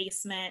in the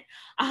basement.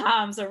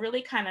 So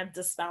really kind of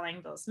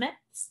dispelling those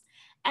myths.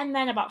 And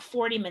then about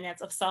 40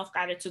 minutes of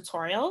self-guided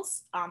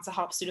tutorials to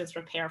help students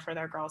prepare for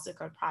their Girls Who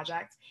Code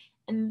project.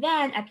 And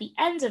then at the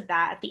end of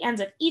that, at the end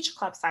of each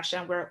club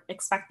session, we're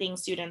expecting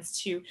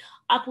students to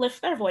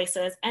uplift their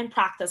voices and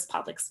practice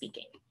public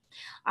speaking.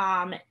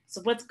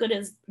 So what good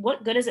is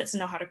it to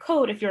know how to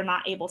code if you're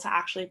not able to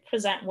actually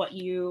present what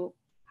you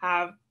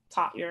have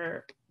taught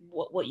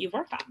what you've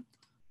worked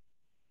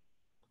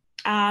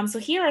on? So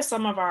here are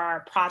some of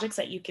our projects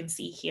that you can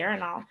see here,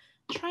 and I'll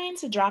trying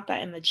to drop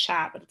that in the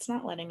chat, but it's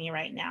not letting me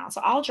right now. So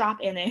I'll drop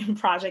in a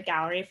project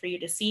gallery for you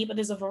to see, but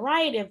there's a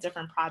variety of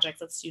different projects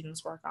that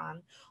students work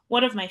on.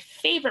 One of my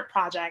favorite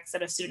projects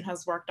that a student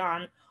has worked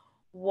on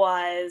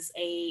was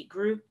a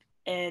group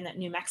in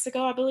New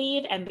Mexico, I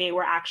believe, and they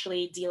were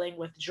actually dealing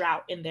with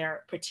drought in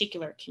their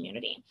particular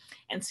community.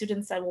 And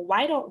students said, well,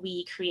 why don't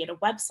we create a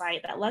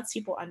website that lets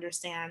people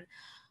understand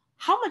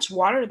how much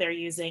water they're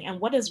using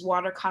and what does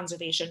water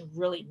conservation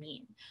really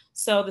mean?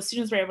 So the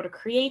students were able to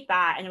create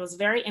that, and it was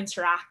very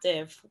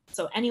interactive.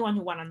 So anyone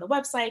who went on the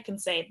website can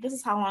say, this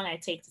is how long I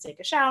take to take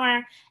a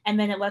shower. And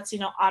then it lets you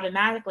know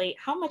automatically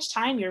how much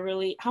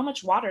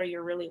water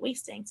you're really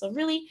wasting. So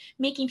really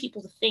making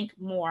people to think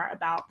more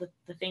about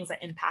the things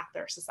that impact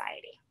their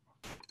society.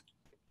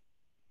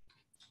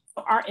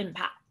 So our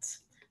impact.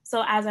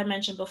 So as I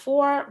mentioned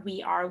before,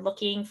 we are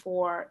looking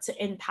to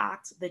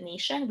impact the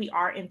nation. We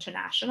are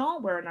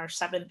international. We're in our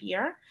 7th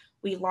year.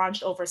 We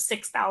launched over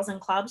 6,000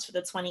 clubs for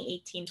the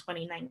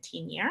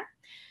 2018-2019 year.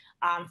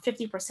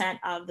 50%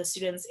 of the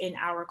students in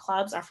our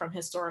clubs are from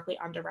historically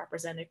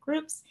underrepresented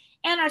groups,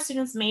 and our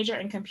students major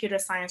in computer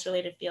science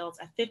related fields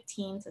at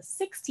 15 to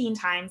 16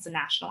 times the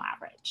national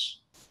average.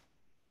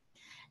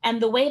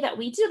 And the way that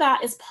we do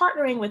that is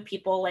partnering with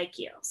people like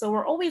you. So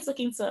we're always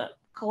looking to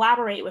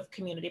collaborate with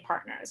community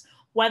partners,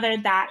 whether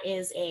that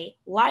is a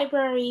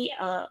library,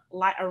 a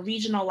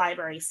regional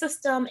library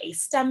system, a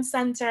STEM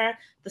center,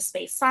 the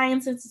Space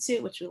Science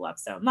Institute, which we love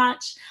so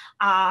much,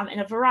 and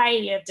a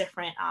variety of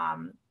different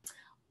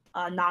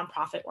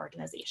nonprofit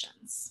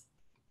organizations.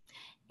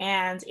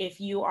 And if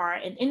you are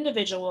an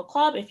individual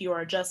club, if you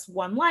are just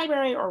one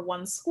library or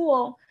one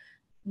school,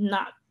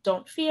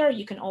 don't fear,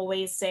 you can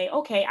always say,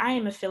 okay, I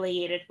am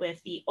affiliated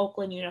with the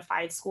Oakland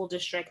Unified School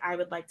District. I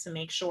would like to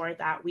make sure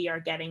that we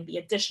are getting the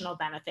additional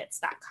benefits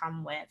that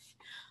come with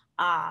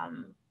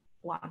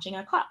launching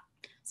a club.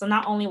 So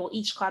not only will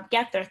each club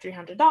get their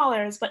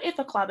 $300, but if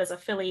a club is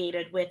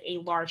affiliated with a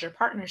larger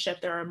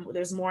partnership,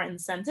 there's more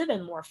incentive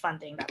and more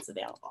funding that's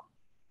available.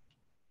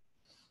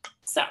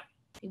 So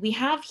we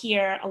have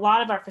here a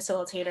lot of our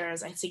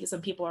facilitators. I see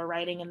some people are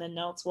writing in the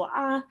notes, well,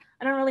 I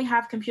don't really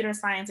have computer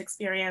science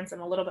experience.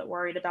 I'm a little bit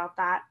worried about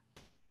that.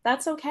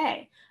 That's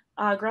okay.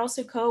 Girls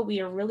Who Code,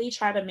 we really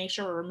try to make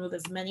sure we remove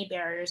as many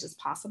barriers as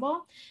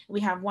possible.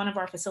 We have one of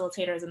our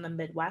facilitators in the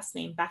Midwest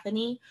named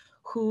Bethany,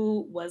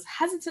 who was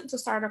hesitant to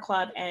start a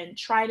club and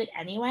tried it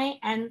anyway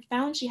and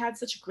found she had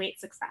such great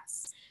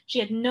success. She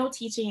had no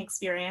teaching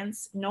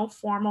experience, no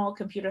formal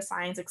computer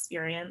science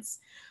experience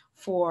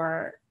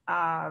for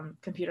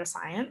computer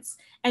science,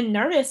 and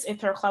nervous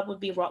if her club would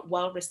be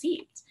well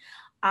received.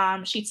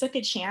 She took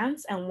a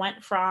chance and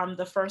went from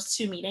the first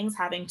 2 meetings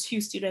having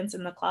 2 students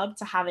in the club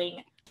to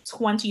having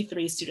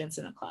 23 students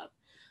in the club.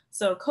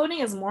 So coding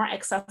is more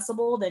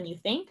accessible than you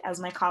think, as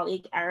my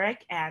colleague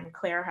Eric and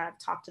Claire have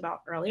talked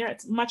about earlier.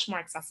 It's much more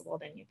accessible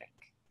than you think.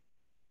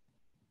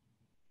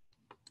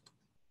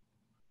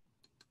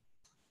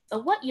 So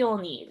what you'll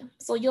need.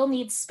 So you'll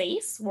need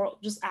space. We're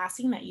just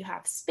asking that you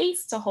have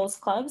space to host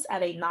clubs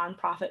at a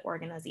nonprofit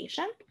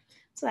organization.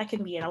 So that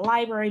can be in a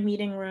library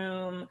meeting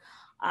room,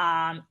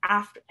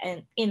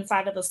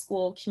 inside of a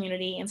school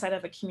community, inside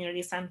of a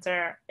community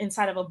center,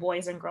 inside of a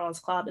boys and girls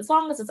club, as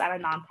long as it's at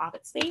a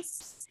nonprofit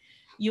space.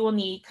 You will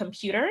need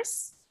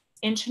computers,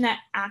 internet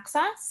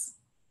access,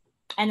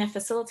 and a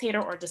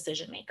facilitator or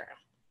decision maker.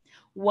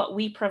 What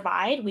we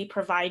provide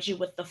you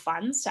with the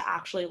funds to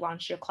actually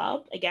launch your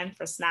club, again,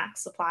 for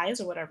snacks, supplies,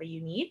 or whatever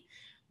you need.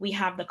 We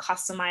have the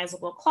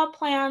customizable club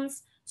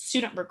plans,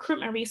 student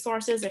recruitment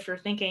resources. If you're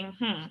thinking,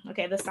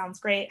 okay, this sounds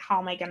great, how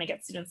am I gonna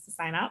get students to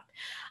sign up?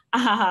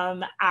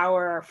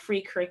 Our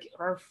free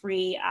curriculum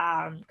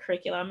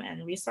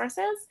and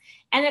resources,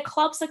 and a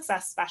club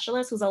success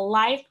specialist who's a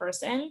live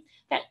person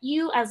that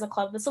you as a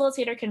club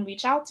facilitator can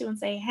reach out to and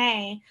say,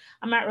 hey,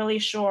 I'm not really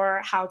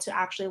sure how to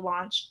actually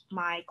launch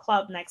my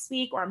club next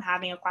week, or I'm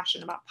having a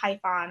question about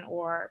Python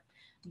or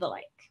the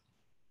like,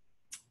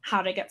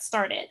 how to get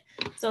started.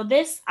 So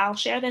I'll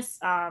share this,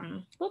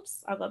 I'll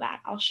go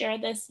back. I'll share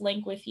this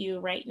link with you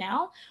right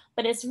now,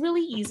 but it's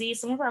really easy.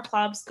 Some of our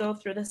clubs go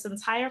through this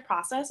entire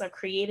process of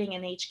creating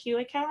an HQ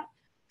account,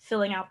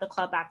 filling out the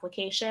club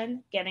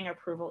application, getting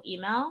approval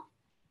email,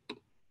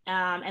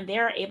 and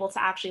they're able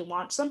to actually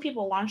launch. Some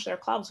people launch their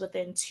clubs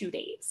within 2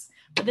 days,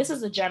 but this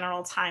is the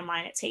general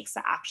timeline it takes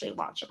to actually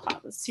launch a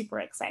club. I'm super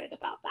excited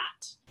about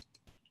that.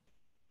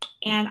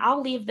 And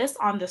I'll leave this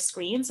on the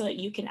screen so that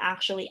you can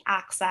actually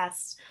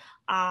access,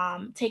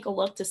 take a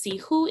look to see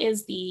who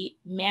is the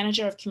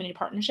manager of community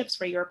partnerships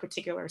for your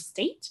particular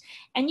state.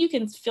 And you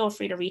can feel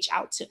free to reach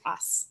out to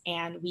us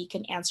and we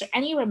can answer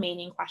any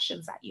remaining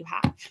questions that you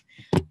have.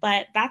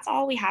 But that's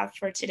all we have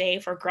for today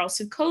for Girls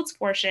Who Codes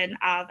portion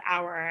of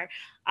our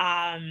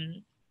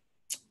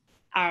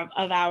our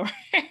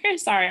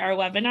sorry, our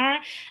webinar.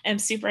 I'm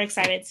super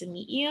excited to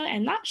meet you,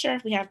 and not sure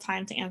if we have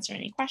time to answer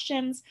any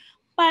questions,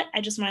 but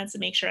I just wanted to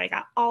make sure I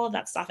got all of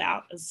that stuff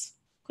out as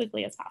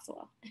quickly as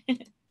possible.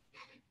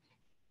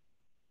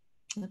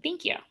 Well,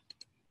 thank you.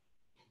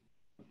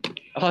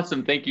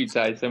 Awesome. Thank you,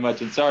 Ty, so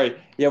much. And sorry,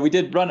 yeah, we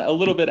did run a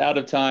little bit out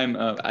of time.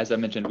 As I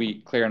mentioned,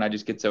 Claire and I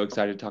just get so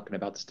excited talking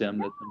about STEM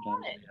that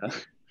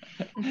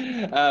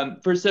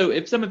sometimes, so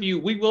if some of you,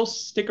 we will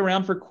stick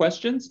around for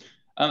questions.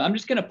 I'm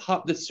just going to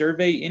pop the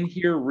survey in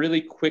here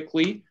really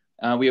quickly.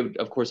 We would,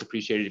 of course,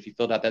 appreciate it if you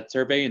filled out that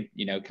survey and,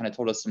 kind of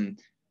told us some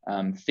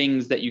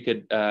things that you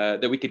could,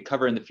 that we could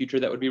cover in the future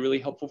that would be really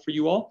helpful for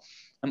you all.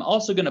 I'm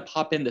also going to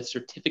pop in the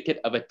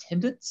certificate of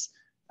attendance,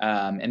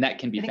 and that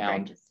can be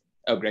found.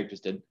 Oh, Greg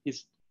just did.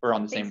 We're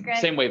on the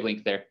same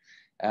wavelength there.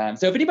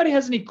 So if anybody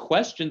has any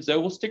questions, though,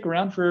 we'll stick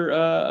around for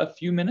a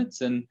few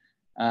minutes, and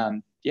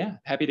yeah,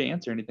 happy to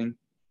answer anything.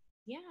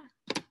 Yeah.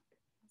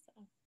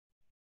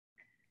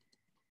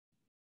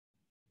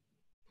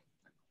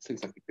 This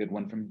looks like a good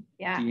one from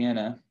Yeah.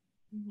 Deanna.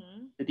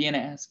 Did Deanna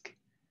ask,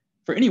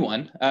 for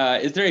anyone,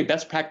 is there a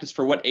best practice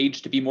for what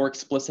age to be more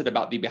explicit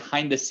about the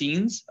behind the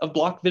scenes of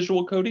block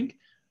visual coding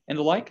and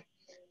the like?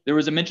 There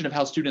was a mention of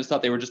how students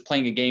thought they were just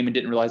playing a game and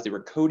didn't realize they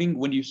were coding.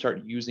 When do you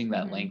start using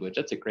that language?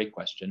 That's a great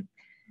question.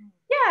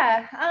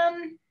 Yeah,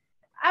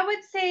 I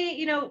would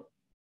say,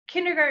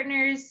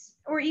 kindergartners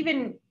or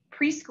even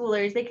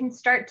preschoolers, they can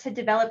start to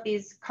develop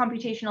these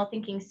computational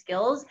thinking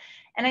skills.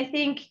 And I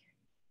think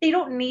they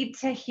don't need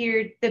to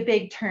hear the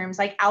big terms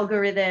like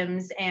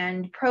algorithms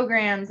and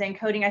programs and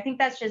coding. I think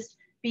that's just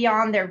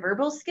beyond their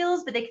verbal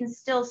skills, but they can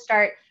still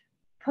start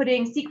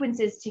putting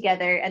sequences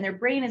together, and their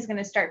brain is going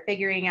to start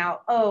figuring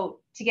out, oh,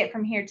 to get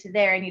from here to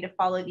there, I need to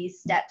follow these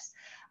steps.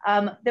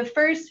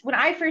 When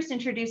I first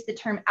introduced the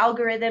term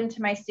algorithm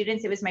to my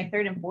students, it was my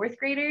 3rd and 4th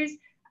graders.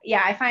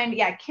 Yeah, I find,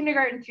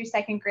 kindergarten through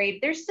 2nd grade,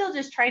 they're still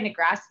just trying to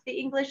grasp the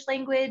English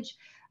language.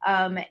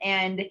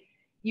 And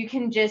you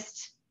can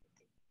just,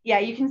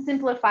 you can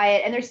simplify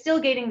it, and they're still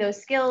gaining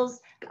those skills.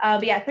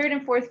 But yeah, 3rd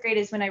and 4th grade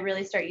is when I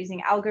really start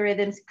using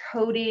algorithms,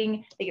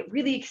 coding. They get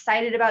really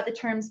excited about the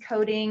terms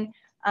coding.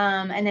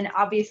 And then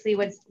obviously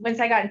once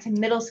I got into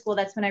middle school,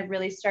 that's when I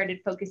really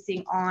started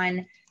focusing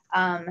on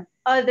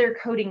other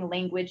coding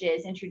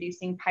languages,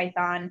 introducing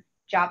Python,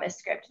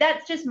 JavaScript.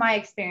 That's just my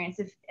experience.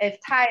 If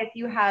Ty, if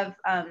you have,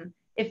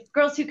 if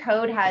Girls Who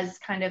Code has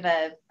kind of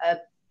a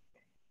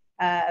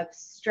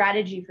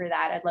strategy for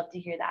that, I'd love to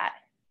hear that.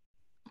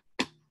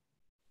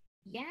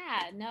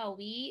 Yeah, no,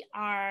 we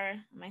are,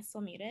 am I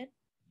still muted?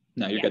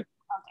 No, you're good.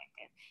 Okay,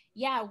 good.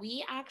 Yeah,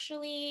 we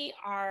actually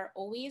are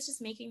always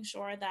just making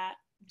sure that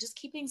just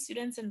keeping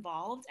students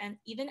involved and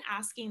even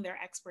asking their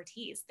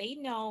expertise. They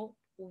know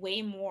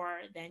way more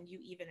than you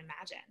even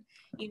imagine,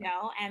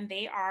 and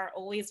they are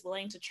always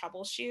willing to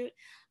troubleshoot.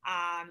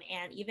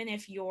 And even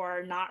if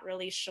you're not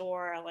really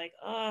sure, like,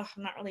 oh,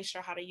 I'm not really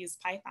sure how to use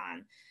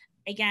Python,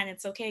 again,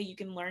 it's okay. You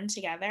can learn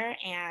together,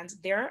 and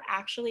they're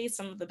actually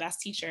some of the best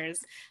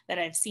teachers that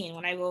I've seen.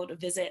 When I go to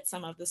visit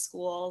some of the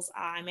schools,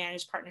 I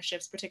manage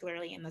partnerships,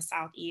 particularly in the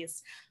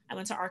Southeast. I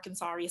went to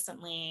Arkansas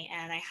recently,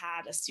 and I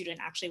had a student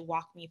actually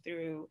walk me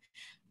through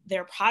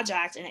their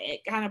project, and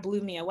it kind of blew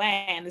me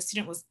away. And the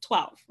student was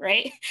 12,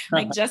 right?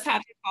 Like just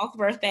had their 12th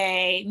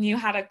birthday, knew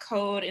how to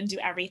code and do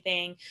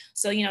everything.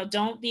 So,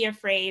 don't be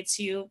afraid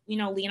to,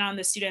 lean on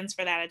the students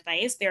for that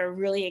advice. They're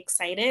really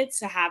excited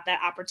to have that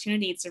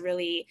opportunity to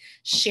really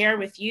share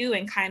with you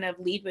and kind of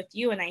lead with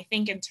you. And I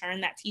think in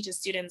turn that teaches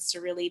students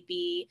to really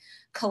be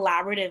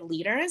collaborative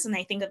leaders. And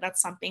I think that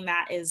that's something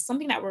that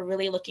we're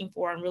really looking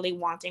for and really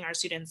wanting our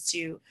students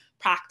to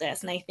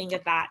practice. And I think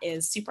that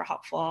is super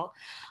helpful.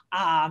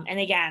 And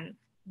again,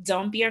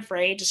 don't be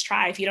afraid, just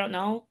try. If you don't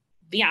know,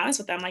 be honest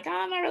with them, like, oh,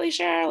 I'm not really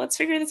sure, let's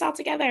figure this out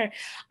together.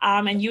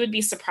 And you would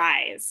be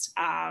surprised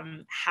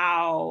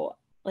how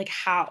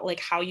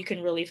you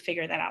can really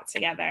figure that out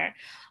together.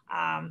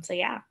 So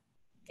yeah.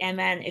 And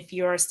then if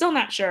you're still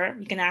not sure,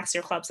 you can ask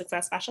your club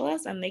success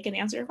specialist and they can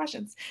answer your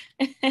questions.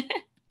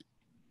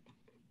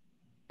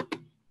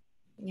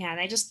 Yeah,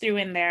 and I just threw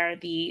in there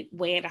the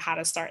way to how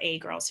to start a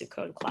Girls Who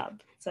Code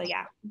club. So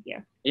yeah, thank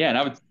you. Yeah,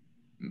 and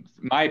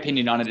my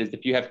opinion on it is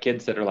if you have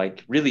kids that are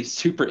like really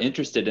super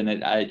interested in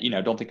it,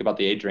 don't think about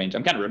the age range.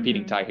 I'm kind of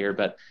repeating Ty here,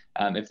 but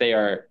if they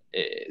are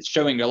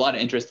showing a lot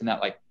of interest in that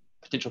like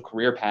potential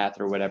career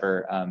path or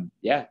whatever,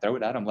 throw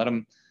it at them.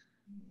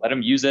 Let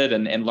them use it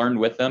and learn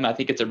with them. I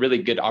think it's a really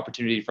good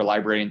opportunity for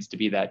librarians to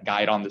be that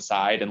guide on the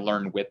side and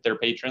learn with their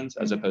patrons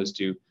as opposed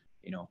to,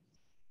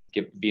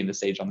 being the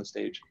sage on the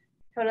stage.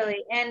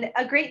 Totally. And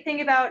a great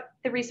thing about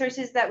the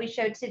resources that we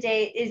showed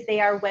today is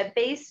they are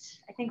web-based,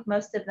 I think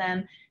most of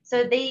them.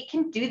 So they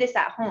can do this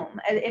at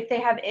home if they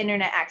have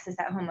internet access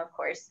at home, of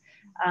course,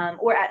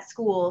 or at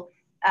school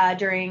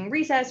during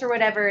recess or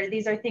whatever.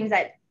 These are things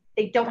that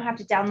they don't have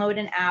to download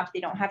an app. They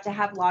don't have to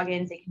have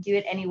logins. They can do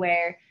it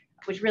anywhere,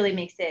 which really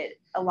makes it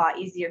a lot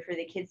easier for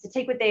the kids to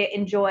take what they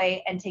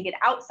enjoy and take it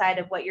outside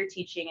of what you're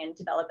teaching and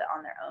develop it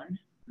on their own.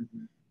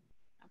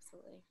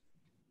 Absolutely.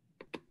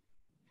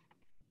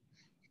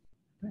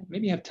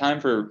 Maybe have time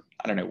for,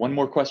 I don't know, one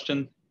more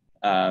question,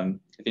 if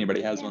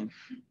anybody has one.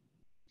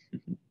 A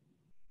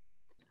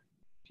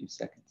few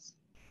seconds.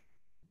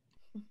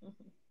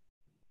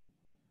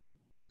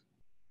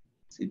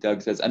 See,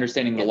 Doug says,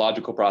 understanding the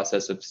logical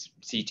process of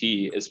CT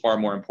is far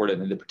more important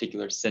than the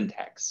particular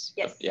syntax.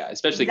 Yes. Yeah,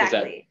 especially because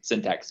that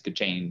syntax could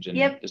change in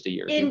just a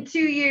year or two. In 2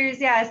 years,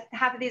 yeah,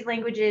 half of these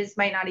languages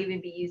might not even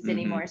be used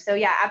anymore. So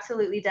yeah,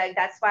 absolutely, Doug.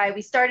 That's why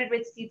we started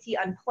with CT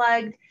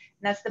Unplugged.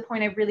 And that's the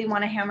point I really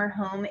want to hammer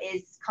home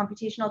is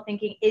computational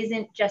thinking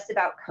isn't just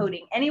about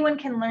coding. Anyone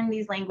can learn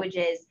these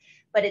languages,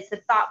 but it's the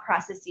thought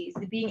processes,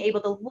 the being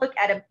able to look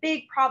at a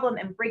big problem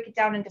and break it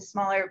down into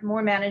smaller,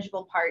 more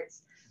manageable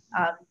parts.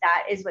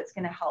 That is what's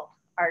going to help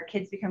our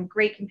kids become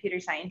great computer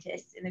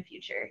scientists in the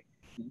future.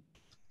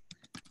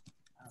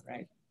 All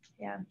right.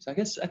 Yeah. So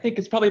I think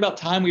it's probably about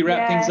time we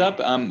wrap things up.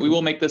 We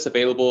will make this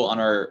available on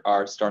our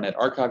StarNet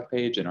archive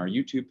page and our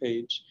YouTube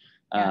page.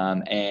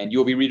 And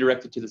you'll be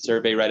redirected to the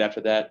survey right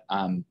after that,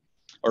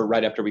 or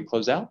right after we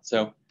close out.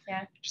 So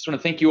just want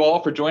to thank you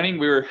all for joining.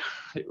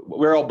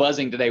 We're all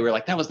buzzing today. We're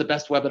like, that was the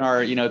best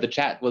webinar. You know, the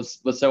chat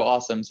was so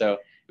awesome. So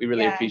we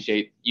really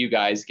appreciate you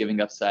guys giving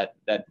us that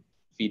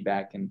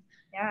feedback. And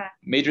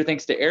major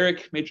thanks to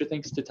Eric, major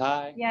thanks to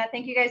Ty. Yeah,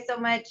 thank you guys so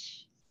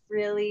much.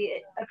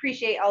 Really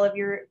appreciate all of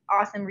your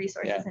awesome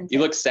resources. And you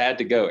look sad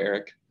to go,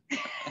 Eric.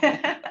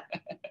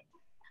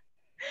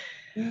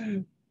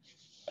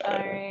 All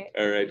right.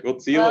 All right. We'll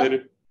see you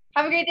later.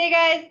 Have a great day,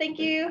 guys. Thank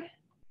you.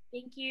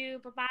 Thank you.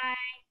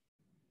 Bye-bye.